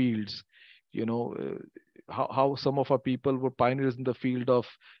these fields. How some of our people were pioneers in the field of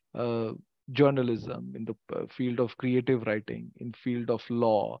journalism, in the field of creative writing, in field of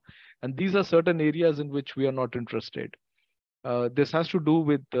law. And these are certain areas in which we are not interested. This has to do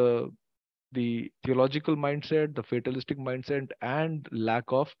with the theological mindset, the fatalistic mindset, and lack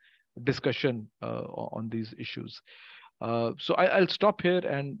of discussion on these issues. So I'll stop here,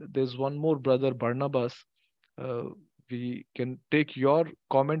 and there's one more brother, Barnabas. We can take your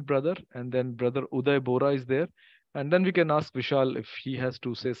comment, brother, and then brother Uday Bora is there, and then we can ask Vishal if he has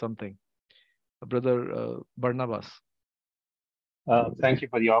to say something. Brother Barnabas. Thank you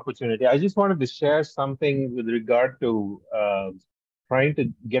for the opportunity. I just wanted to share something with regard to trying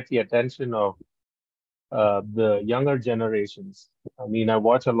to get the attention of the younger generations. I mean, I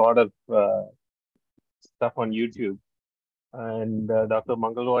watch a lot of stuff on YouTube, and Dr.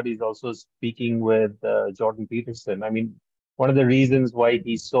 Mangalwadi is also speaking with Jordan Peterson. I mean, one of the reasons why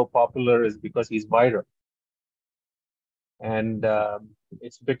he's so popular is because he's viral. And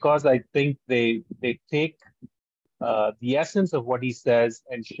it's because I think they take the essence of what he says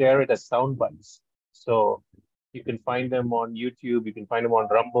and share it as sound bites. So you can find them on YouTube, you can find them on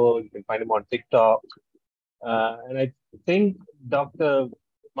Rumble, you can find them on TikTok. And I think Dr.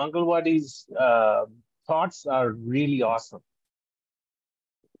 Mangalwadi's thoughts are really awesome.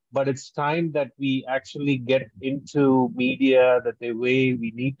 But it's time that we actually get into media the way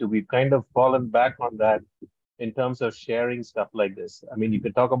we need to. We've kind of fallen back on that in terms of sharing stuff like this. I mean, you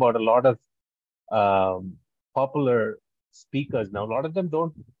can talk about a lot of popular speakers now. A lot of them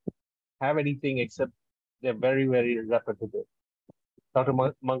don't have anything except they're very, very repetitive. Dr.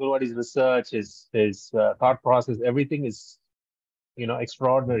 Mangalwadi's research, his thought process, everything is,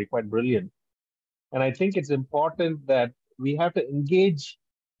 extraordinary, quite brilliant. And I think it's important that we have to engage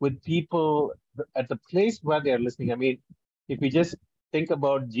with people at the place where they are listening. I mean, if we just think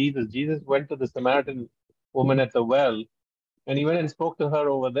about Jesus went to the Samaritan woman at the well, and he went and spoke to her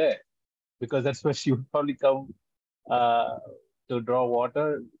over there, because that's where she would probably come to draw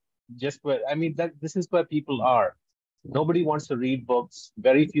water. This is where people are. Nobody wants to read books.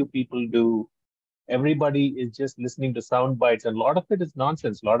 Very few people do. Everybody is just listening to sound bites, and a lot of it is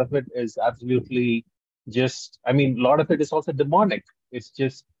nonsense. A lot of it is absolutely a lot of it is also demonic. It's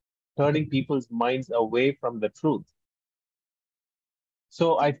just turning people's minds away from the truth.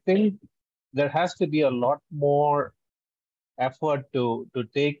 So I think there has to be a lot more effort to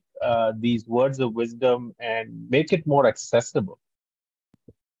take these words of wisdom and make it more accessible.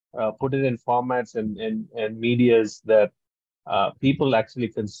 Put it in formats and medias that people actually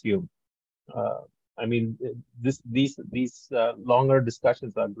consume. These longer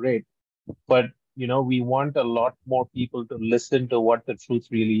discussions are great, but we want a lot more people to listen to what the truth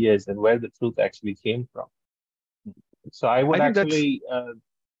really is and where the truth actually came from. So I would actually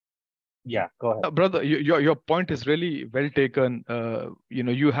Yeah, go ahead. Brother, your point is really well taken.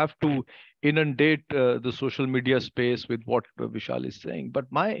 You have to inundate the social media space with what Vishal is saying. But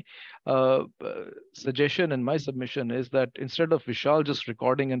my suggestion and my submission is that instead of Vishal just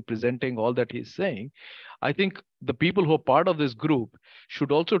recording and presenting all that he's saying, I think the people who are part of this group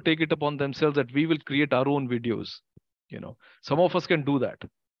should also take it upon themselves that we will create our own videos. Some of us can do that,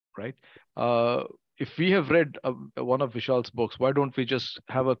 right? If we have read one of Vishal's books, why don't we just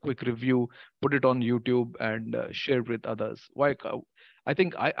have a quick review, put it on YouTube, and share with others? I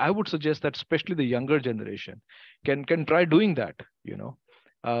think I would suggest that especially the younger generation can try doing that.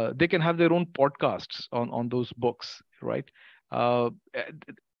 They can have their own podcasts on those books, right?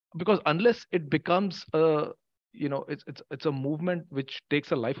 Because unless it becomes it's a movement which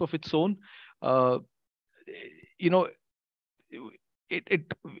takes a life of its own,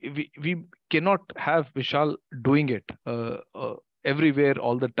 we cannot have Vishal doing it everywhere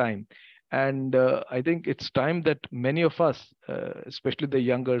all the time. And I think it's time that many of us, especially the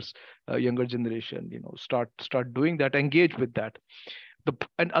younger generation, start doing that, engage with that.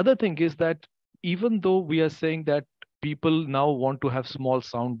 And other thing is that even though we are saying that people now want to have small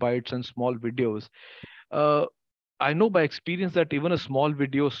sound bites and small videos, I know by experience that even a small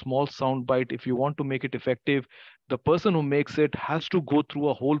video, small sound bite, if you want to make it effective, the person who makes it has to go through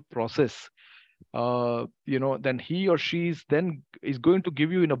a whole process. Then he or she is going to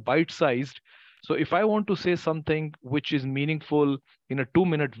give you in a bite-sized. So if I want to say something which is meaningful in a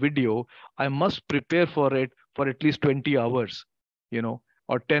 2-minute video, I must prepare for it for at least 20 hours,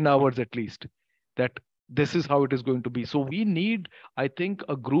 or 10 hours at least. That this is how it is going to be. So we need, I think,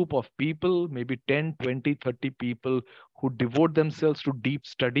 a group of people, maybe 10, 20, 30 people who devote themselves to deep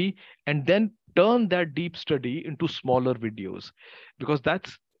study and then turn that deep study into smaller videos, because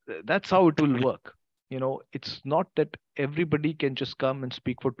that's how it will work. It's not that everybody can just come and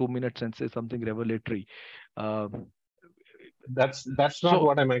speak for 2 minutes and say something revelatory. That's not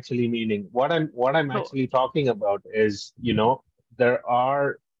what I'm actually meaning. What I'm actually talking about is, there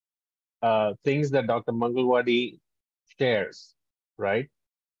are things that Dr. Mangalwadi shares, right?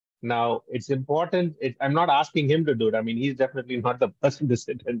 Now, it's important. I'm not asking him to do it. I mean, he's definitely not the person to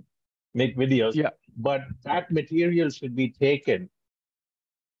sit and make videos. Yeah. But that material should be taken,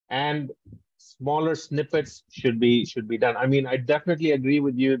 and smaller snippets should be done. I mean, I definitely agree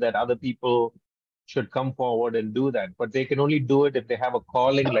with you that other people should come forward and do that, but they can only do it if they have a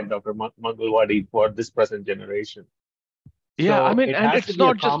calling like Dr. Mangalwadi for this present generation. Yeah, So I mean, and it's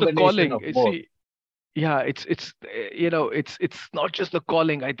not just the calling. See, yeah, it's not just the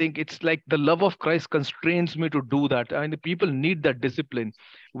calling. I think it's like the love of Christ constrains me to do that. I mean, the people need that discipline.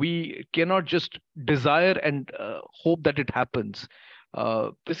 We cannot just desire and hope that it happens.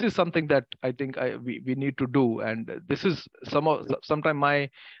 This is something that I think we need to do, and this is sometimes my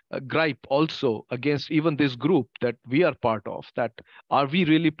gripe also against even this group that we are part of. That are we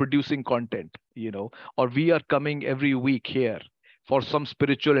really producing content, or we are coming every week here for some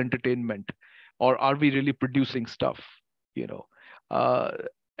spiritual entertainment, or are we really producing stuff?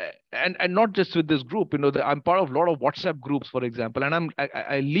 And not just with this group. I'm part of a lot of WhatsApp groups, for example, and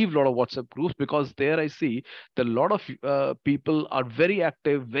I leave a lot of WhatsApp groups because there I see that a lot of people are very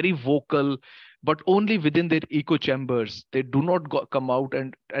active, very vocal, but only within their echo chambers. They do not come out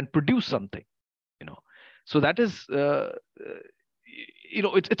and produce something. So that is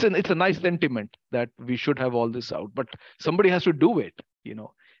it's a nice sentiment that we should have all this out, but somebody has to do it.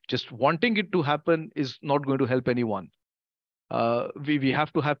 Just wanting it to happen is not going to help anyone. We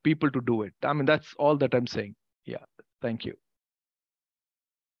have to have people to do it. I mean, that's all that I'm saying. Yeah. Thank you.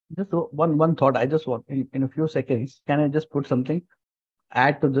 Just one thought. I just want in a few seconds. Can I just put something?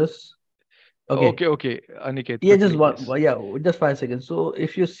 Add to this. Okay. Aniket. Yeah, just just 5 seconds. So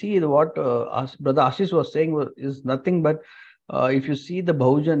if you see what Brother Ashish was saying is nothing but if you see the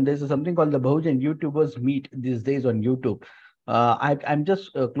Bahujan, there's something called the Bahujan YouTubers Meet these days on YouTube. I'm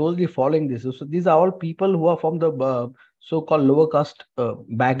just closely following this. So these are all people who are from the so-called lower caste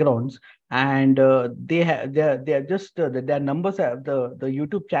backgrounds, and they are just their numbers have the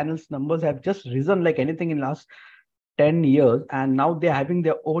YouTube channels numbers have just risen like anything in last 10 years, and now they're having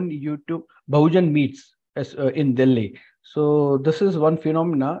their own YouTube Bahujan Meets in Delhi. So this is one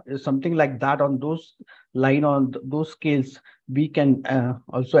phenomena, is something like that on those those scales we can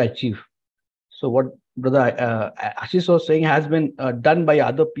also achieve. So what Brother Ashish was saying has been done by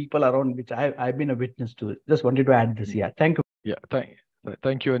other people around, which I've been a witness to. Just wanted to add this. Yeah, thank you. Yeah,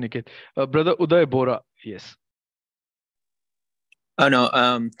 thank you, Aniket. Brother Uday Bora, yes. Oh,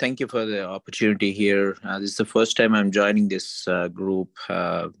 no, thank you for the opportunity here. This is the first time I'm joining this group.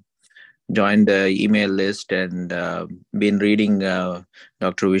 joined the email list and been reading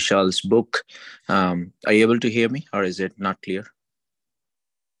Dr. Vishal's book. Are you able to hear me, or is it not clear?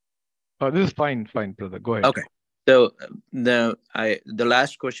 This is fine, brother. Go ahead. Okay. So the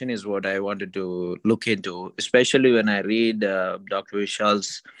last question is what I wanted to look into, especially when I read Dr.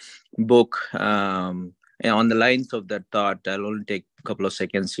 Vishal's book. On the lines of that thought, I'll only take a couple of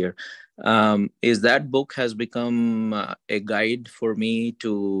seconds here. Is that book has become a guide for me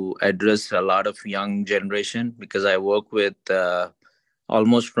to address a lot of young generation, because I work with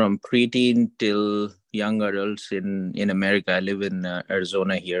almost from preteen till young adults in America. I live in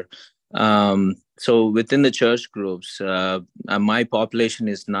Arizona here. So within the church groups, my population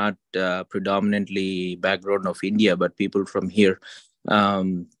is not predominantly background of India, but people from here.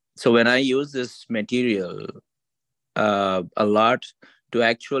 So when I use this material a lot to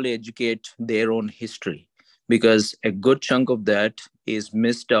actually educate their own history, because a good chunk of that is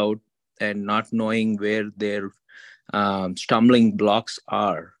missed out and not knowing where their stumbling blocks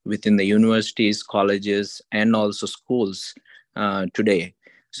are within the universities, colleges, and also schools today.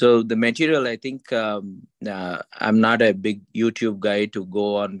 So the material, I think, I'm not a big YouTube guy to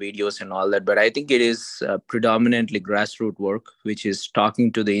go on videos and all that, but I think it is predominantly grassroots work, which is talking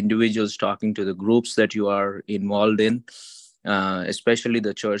to the individuals, talking to the groups that you are involved in, especially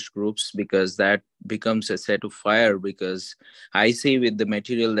the church groups, because that becomes a set of fire. Because I see with the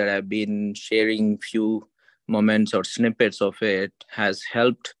material that I've been sharing, few moments or snippets of it has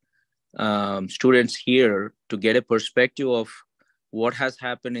helped students here to get a perspective of what has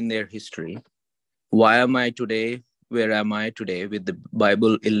happened in their history. Why am I today? Where am I today? With the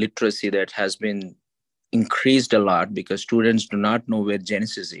Bible illiteracy that has been increased a lot because students do not know where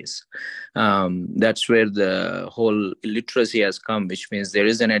Genesis is. That's where the whole illiteracy has come, which means there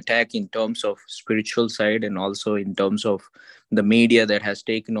is an attack in terms of spiritual side and also in terms of the media that has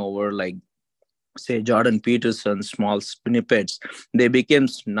taken over, like say Jordan Peterson's small snippets. They became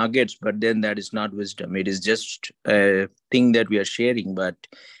nuggets, but then that is not wisdom. It is just a thing that we are sharing, but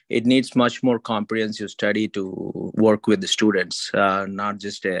it needs much more comprehensive study to work with the students, not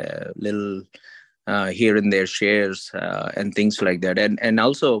just a little here and there shares and things like that. And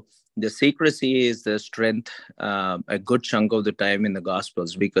also the secrecy is the strength a good chunk of the time in the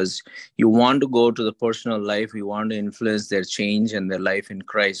Gospels, because you want to go to the personal life, you want to influence their change and their life in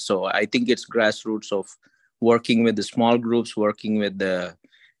Christ. So I think it's grassroots of working with the small groups, working with the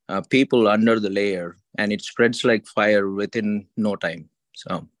people under the layer, and it spreads like fire within no time.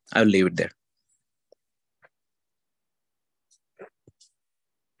 So I'll leave it there.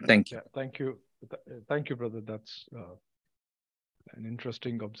 Thank you. Yeah, thank you. Thank you, brother. That's an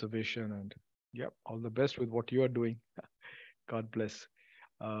interesting observation, and yeah, all the best with what you are doing. God bless.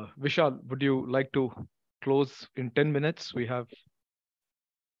 Vishal, would you like to close in 10 minutes? We have.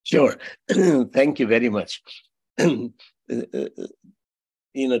 Sure. Thank you very much.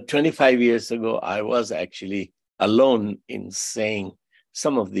 25 years ago, I was actually alone in saying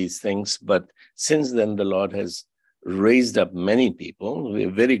some of these things, but since then, the Lord has raised up many people. We're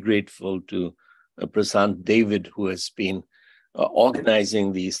very grateful to Prasant David, who has been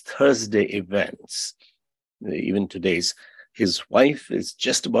organizing these Thursday events. Even today's, his wife is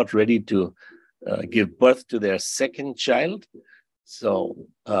just about ready to give birth to their second child. So,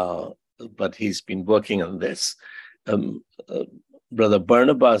 but he's been working on this. Brother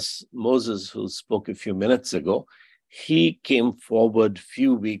Barnabas Moses, who spoke a few minutes ago, he came forward a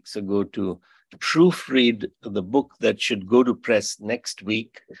few weeks ago to proofread the book that should go to press next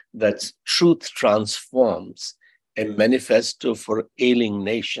week. That's Truth Transforms, a manifesto for ailing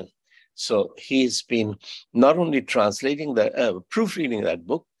nation. So he's been not only translating the proofreading that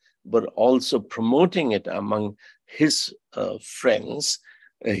book, but also promoting it among his friends.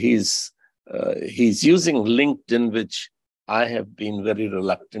 He's using LinkedIn, which I have been very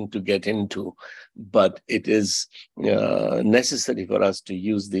reluctant to get into, but it is necessary for us to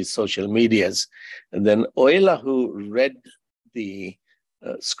use these social medias. And then Oela, who read the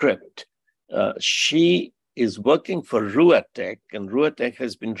script, she is working for Ruatech, and Ruatech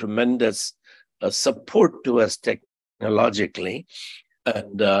has been tremendous support to us technologically.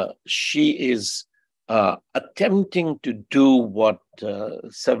 And she is attempting to do what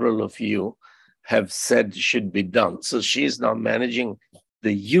several of you have said should be done. So she is now managing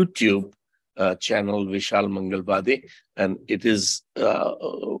the YouTube channel, Vishal Mangalwadi, and it is,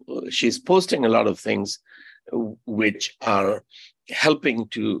 she's posting a lot of things which are helping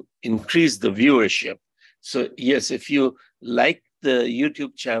to increase the viewership. So yes, if you like the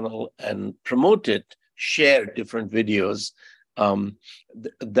YouTube channel and promote it, share different videos,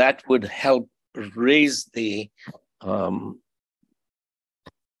 that would help raise the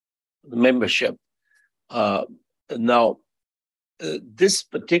membership. Now, this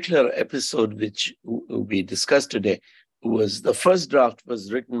particular episode, which we discussed today, was the first draft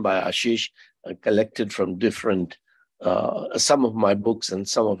was written by Ashish, collected from different, some of my books and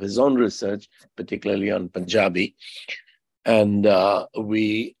some of his own research, particularly on Punjabi. And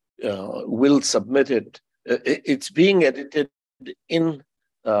we will submit it. It's being edited in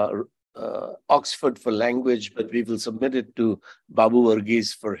Oxford for language, but we will submit it to Babu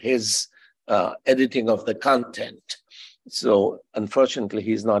Varghese for his editing of the content. So unfortunately,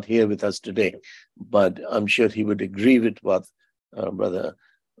 he's not here with us today, but I'm sure he would agree with what Brother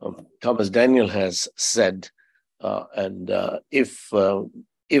Thomas Daniel has said. And if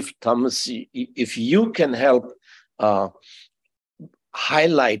Thomas, if you can help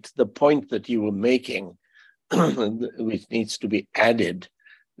highlight the point that you were making, which needs to be added,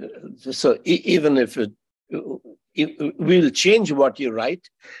 so even if we'll change what you write,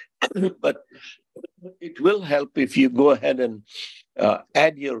 but it will help if you go ahead and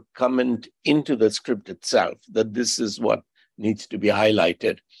add your comment into the script itself, that this is what needs to be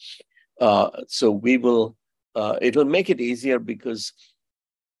highlighted. So we will, it will make it easier, because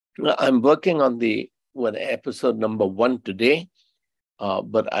I'm working on the episode number 1 today,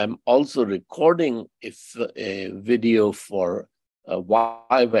 but I'm also recording a video for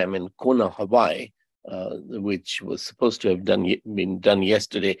YWAM in Kona, Hawaii, which was supposed to have been done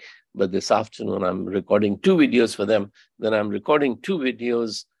yesterday, but this afternoon I'm recording 2 videos for them. Then I'm recording 2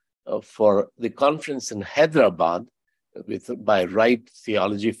 videos for the conference in Hyderabad by Right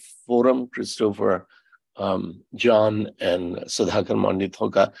Theology Forum, Christopher, John, and Sudhakar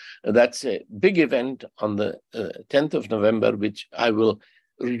Mandithoka. That's a big event on the 10th of November, which I will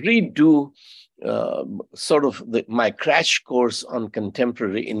redo sort of my crash course on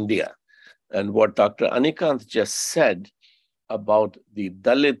contemporary India. And what Dr. Anikant just said about the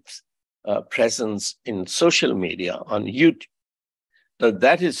Dalit presence in social media on YouTube,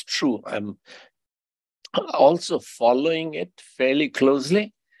 that is true. I'm also following it fairly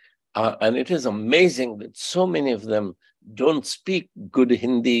closely. And it is amazing that so many of them don't speak good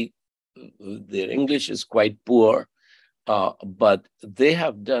Hindi. Their English is quite poor, but they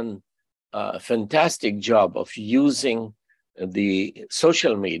have done a fantastic job of using the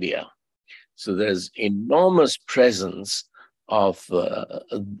social media. So there's enormous presence of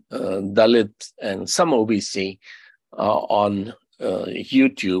Dalit and some OBC on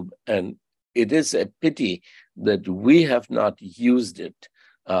YouTube, and it is a pity that we have not used it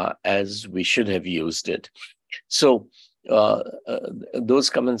as we should have used it. So those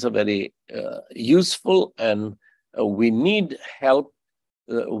comments are very useful, and we need help.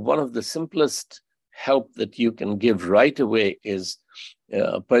 One of the simplest help that you can give right away is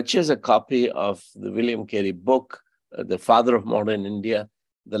purchase a copy of the William Carey book, The Father of Modern India.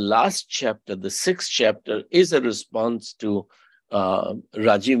 The last chapter, the 6th chapter, is a response to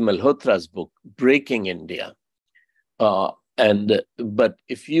Rajiv Malhotra's book, Breaking India. But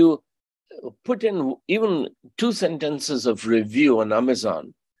if you put in even 2 sentences of review on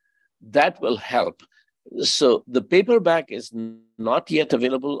Amazon, that will help. So the paperback is not yet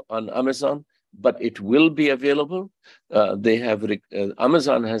available on Amazon, but it will be available.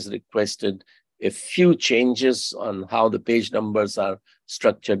 Amazon has requested a few changes on how the page numbers are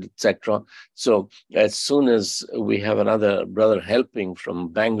structured, etc. So as soon as we have another brother helping from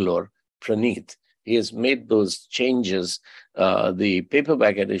Bangalore, Praneeth, he has made those changes. The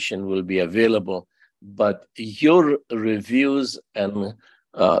paperback edition will be available, but your reviews and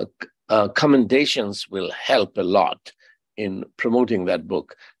commendations will help a lot in promoting that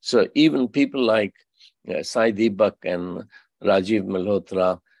book. So even people like Sai Deepak and Rajiv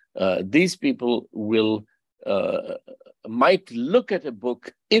Malhotra, these people will might look at a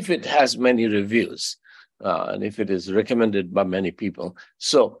book if it has many reviews and if it is recommended by many people.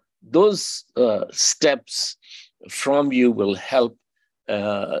 So those steps from you will help.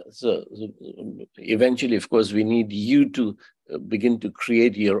 So eventually, of course, we need you to begin to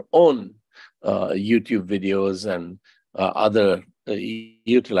create your own YouTube videos and other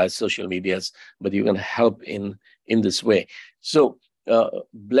utilize social medias, but you can help in this way. So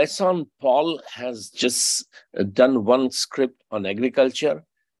Blesson Paul has just done 1 script on agriculture.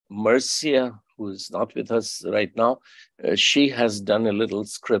 Mercia, who is not with us right now, she has done a little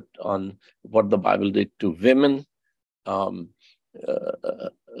script on what the Bible did to women.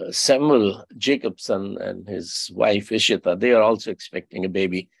 Samuel Jacobson and his wife Ishita, they are also expecting a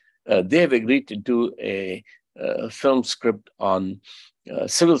baby. They have agreed to do a film script on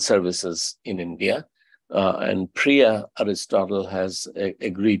civil services in India. And Priya Aristotle has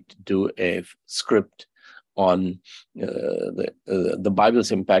agreed to do a script on the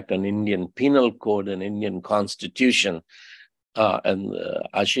Bible's impact on Indian Penal Code and Indian Constitution. And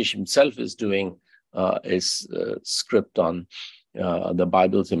Ashish himself is doing his script on the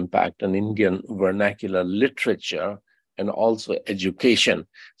Bible's impact on Indian vernacular literature and also education.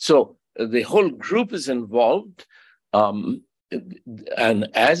 So the whole group is involved. And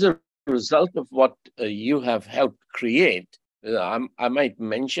as a result of what you have helped create, I might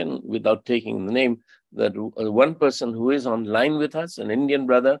mention, without taking the name, that one person who is online with us, an Indian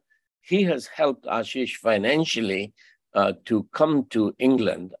brother, he has helped Ashish financially to come to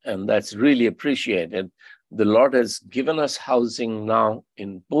England, and that's really appreciated. The Lord has given us housing now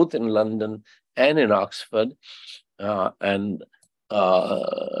in both in London and in Oxford, but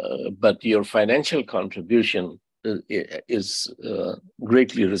your financial contribution is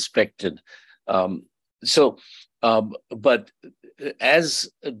greatly respected. But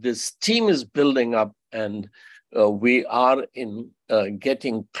as this team is building up and we are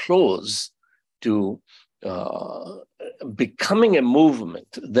getting close to becoming a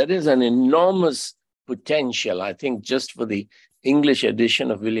movement, there is an enormous potential. I think just for the English edition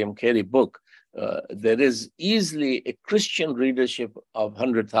of William Carey book, there is easily a Christian readership of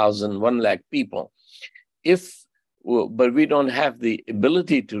 100,000, 1 lakh people. But we don't have the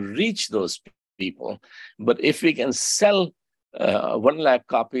ability to reach those people. But if we can sell 1 lakh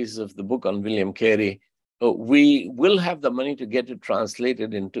copies of the book on William Carey, we will have the money to get it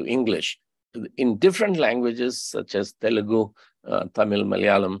translated into English in different languages such as Telugu, Tamil,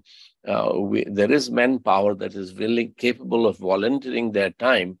 Malayalam. There is manpower that is really capable of volunteering their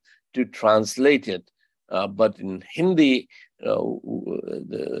time to translate it. But in Hindi,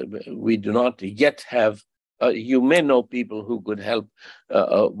 we do not yet have. You may know people who could help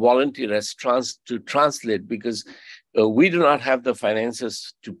volunteer as to translate, because we do not have the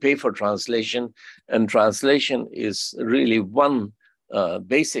finances to pay for translation, and translation is really one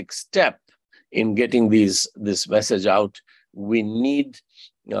basic step in getting this message out. We need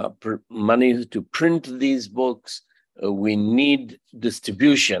money to print these books. We need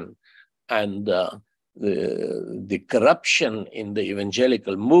distribution, and the corruption in the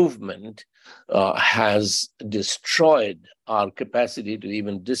evangelical movement has destroyed our capacity to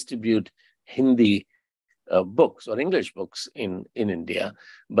even distribute Hindi books or English books in India.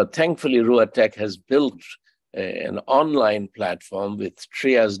 But thankfully, Rua Tech has built an online platform with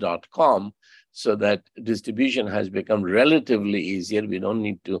trias.com so that distribution has become relatively easier. We don't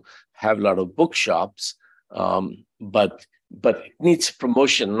need to have a lot of bookshops, but it needs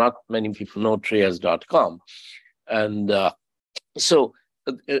promotion. Not many people know trias.com. And so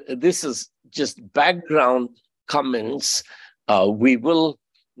this is just background comments. We will,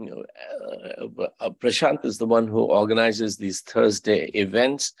 Prashant is the one who organizes these Thursday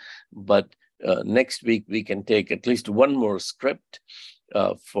events, but next week we can take at least one more script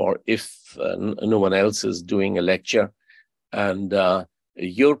for if no one else is doing a lecture. And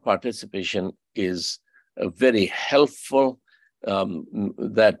your participation is very helpful.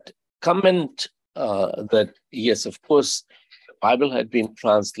 That comment that, yes, of course, the Bible had been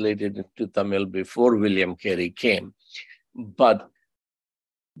translated into Tamil before William Carey came, but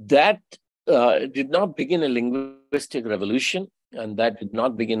that did not begin a linguistic revolution, and that did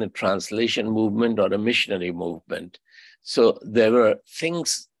not begin a translation movement or a missionary movement. So there were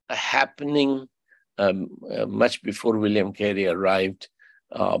things happening much before William Carey arrived,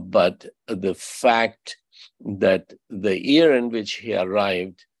 but the fact that the year in which he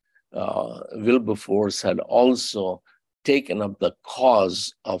arrived, Wilberforce had also taken up the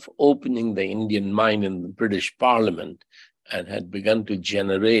cause of opening the Indian mind in the British Parliament and had begun to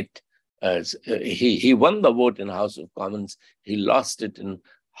generate, as he won the vote in House of Commons, he lost it in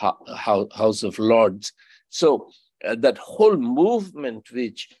House of Lords. So that whole movement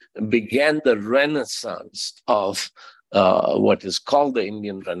which began the renaissance of what is called the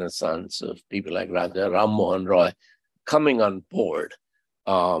Indian Renaissance, of people like Raja Ram Mohan Roy coming on board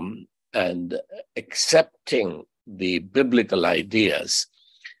and accepting the biblical ideas.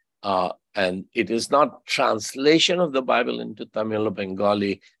 And it is not translation of the Bible into Tamil or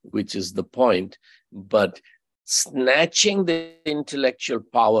Bengali, which is the point, but snatching the intellectual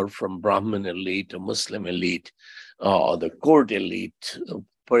power from Brahmin elite or Muslim elite or the court elite,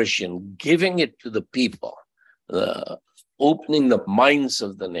 Persian, giving it to the people, opening the minds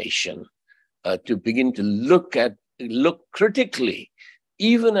of the nation to begin to look critically,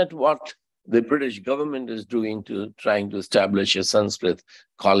 even at what the British government is doing to trying to establish a Sanskrit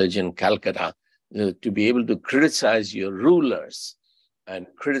college in Calcutta, to be able to criticize your rulers and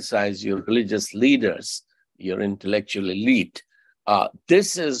criticize your religious leaders, your intellectual elite.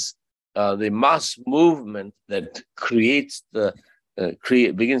 This is the mass movement that creates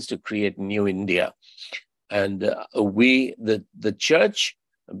begins to create new India. And the church,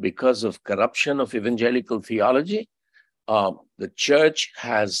 because of corruption of evangelical theology, the church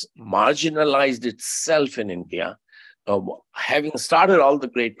has marginalized itself in India. Having started all the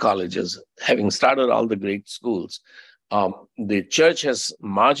great colleges, having started all the great schools, the church has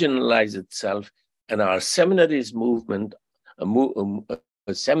marginalized itself, and our seminaries movement,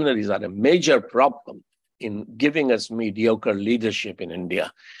 seminaries are a major problem in giving us mediocre leadership in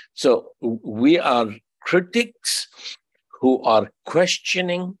India. So we are critics who are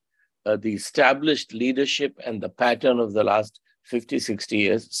questioning the established leadership and the pattern of the last 50, 60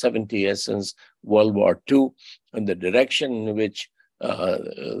 years, 70 years since World War II, and the direction in which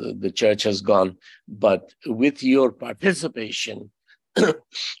the church has gone. But with your participation,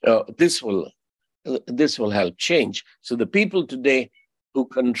 this will help change. So the people today who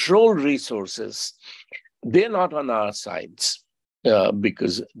control resources, they're not on our sides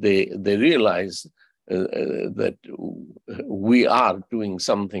because they realize that we are doing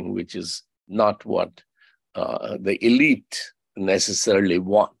something which is not what the elite necessarily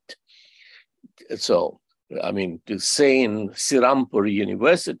want. So, I mean, to say in Sirampur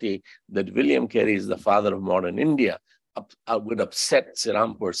University that William Carey is the father of modern India would upset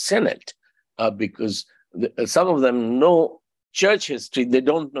Sirampur Senate because some of them know church history, they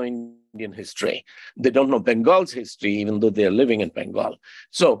don't know Indian history. They don't know Bengal's history, even though they are living in Bengal.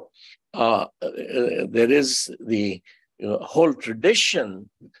 So there is the whole tradition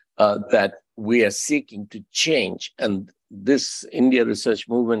that we are seeking to change. And this India Research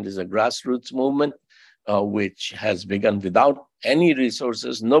Movement is a grassroots movement which has begun without any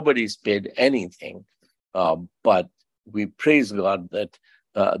resources. Nobody's paid anything. But we praise God that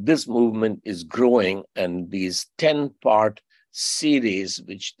this movement is growing, and these 10-part series,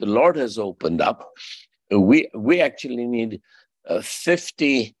 which the Lord has opened up, we actually need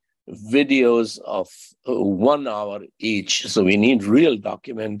 50 videos of 1 hour each. So we need real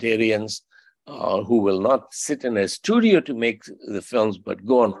documentarians who will not sit in a studio to make the films, but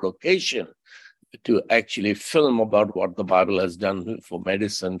go on location to actually film about what the Bible has done for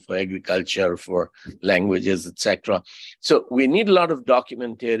medicine, for agriculture, for languages, etc. So we need a lot of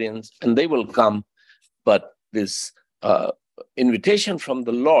documentarians, and they will come. But this invitation from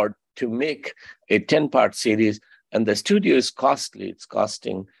the Lord to make a 10-part series, and the studio is costly. It's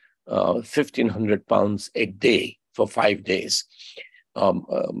costing £1,500 a day for 5 days.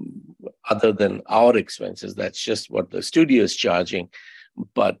 Other than our expenses, that's just what the studio is charging.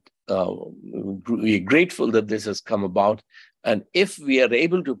 But we're grateful that this has come about. And if we are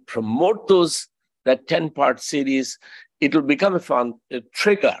able to promote that 10-part series, it will become a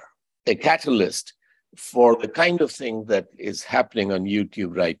trigger, a catalyst for the kind of thing that is happening on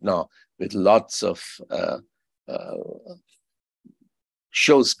YouTube right now, with lots of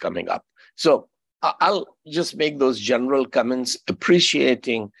shows coming up. So I'll just make those general comments,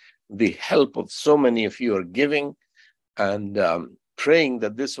 appreciating the help of so many of you are giving, and praying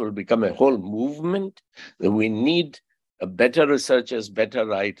that this will become a whole movement, that we need better researchers, better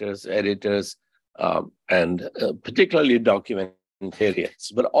writers, editors, and particularly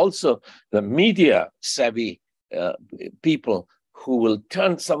documentarians, but also the media-savvy people who will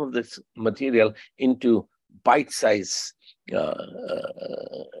turn some of this material into bite-sized,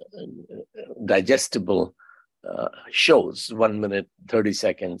 digestible shows, 1 minute, 30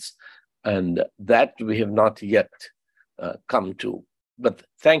 seconds, and that we have not yet come to. But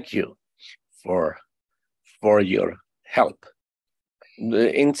thank you for your help.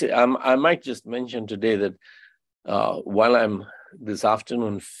 I might just mention today that while I'm this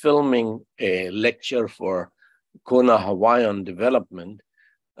afternoon filming a lecture for Kona Hawaii on development,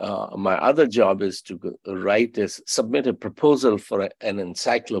 my other job is to submit a proposal for an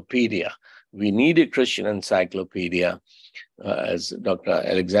encyclopedia. We need a Christian encyclopedia, as Dr.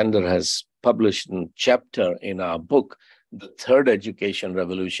 Alexander has published a chapter in our book, The Third Education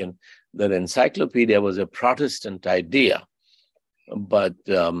Revolution, that encyclopedia was a Protestant idea, but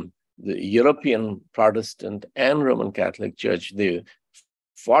the European Protestant and Roman Catholic Church, they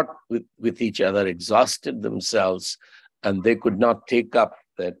fought with each other, exhausted themselves, and they could not take up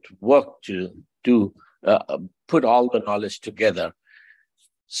that work to put all the knowledge together.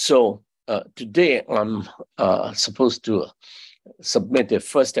 So today I'm supposed to submit a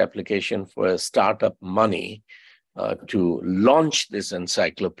first application for a startup money to launch this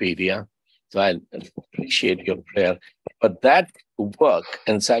encyclopedia. So I appreciate your prayer. But that work,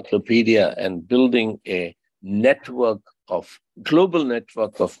 encyclopedia, and building a global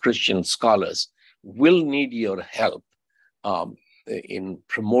network of Christian scholars will need your help. in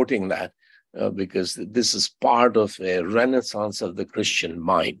promoting that, because this is part of a renaissance of the Christian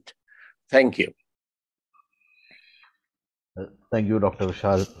mind. Thank you. Thank you, Dr.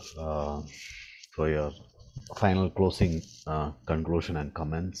 Vishal, for your final closing conclusion and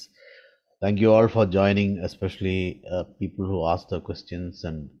comments. Thank you all for joining, especially people who asked their questions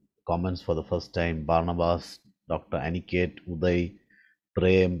and comments for the first time. Barnabas, Dr. Aniket, Uday,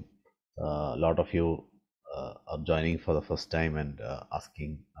 Prem, a lot of you are joining for the first time and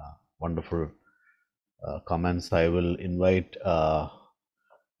asking wonderful comments. I will invite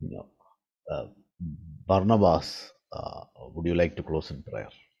Barnabas. Would you like to close in prayer?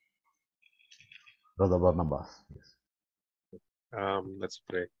 Brother Barnabas, please. Let's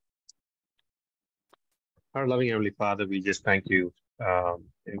pray. Our loving Heavenly Father, we just thank you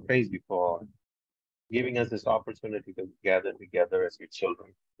and praise you for giving us this opportunity to gather together as your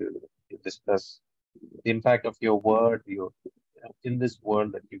children to discuss the impact of your word in this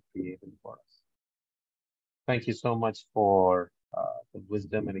world that you created for us. Thank you so much for the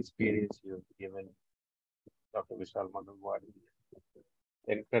wisdom and experience you have given Dr. Vishal Mangalwadi.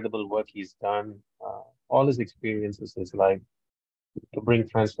 The incredible work he's done, all his experiences, his life, to bring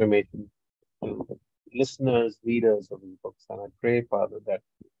transformation to listeners, readers of these books. And I pray, Father, that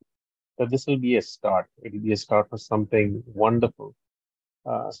this will be a start. It will be a start for something wonderful,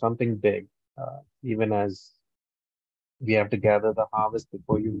 something big, even as we have to gather the harvest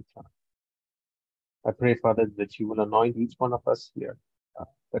before you return. I pray, Father, that you will anoint each one of us here,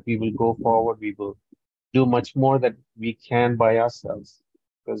 that we will go forward. We will do much more that we can by ourselves,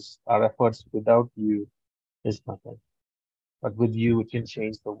 because our efforts without you is nothing. But with you, we can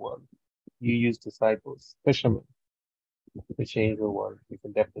change the world. You use disciples, fishermen, to change the world. You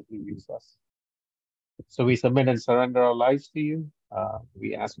can definitely use us. So we submit and surrender our lives to you.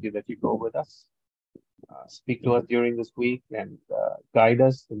 We ask you that you go with us, speak to us during this week, and guide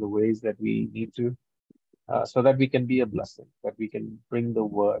us in the ways that we need to, so that we can be a blessing, that we can bring the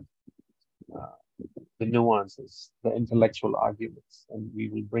word, the nuances, the intellectual arguments, and we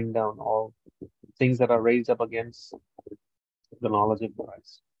will bring down all things that are raised up against the knowledge of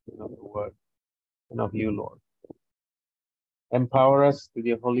Christ, of the word, and of you, Lord. Empower us with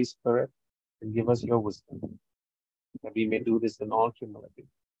your Holy Spirit and give us your wisdom, that we may do this in all humility.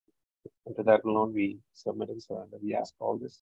 And to that alone we submit and surrender. We ask all this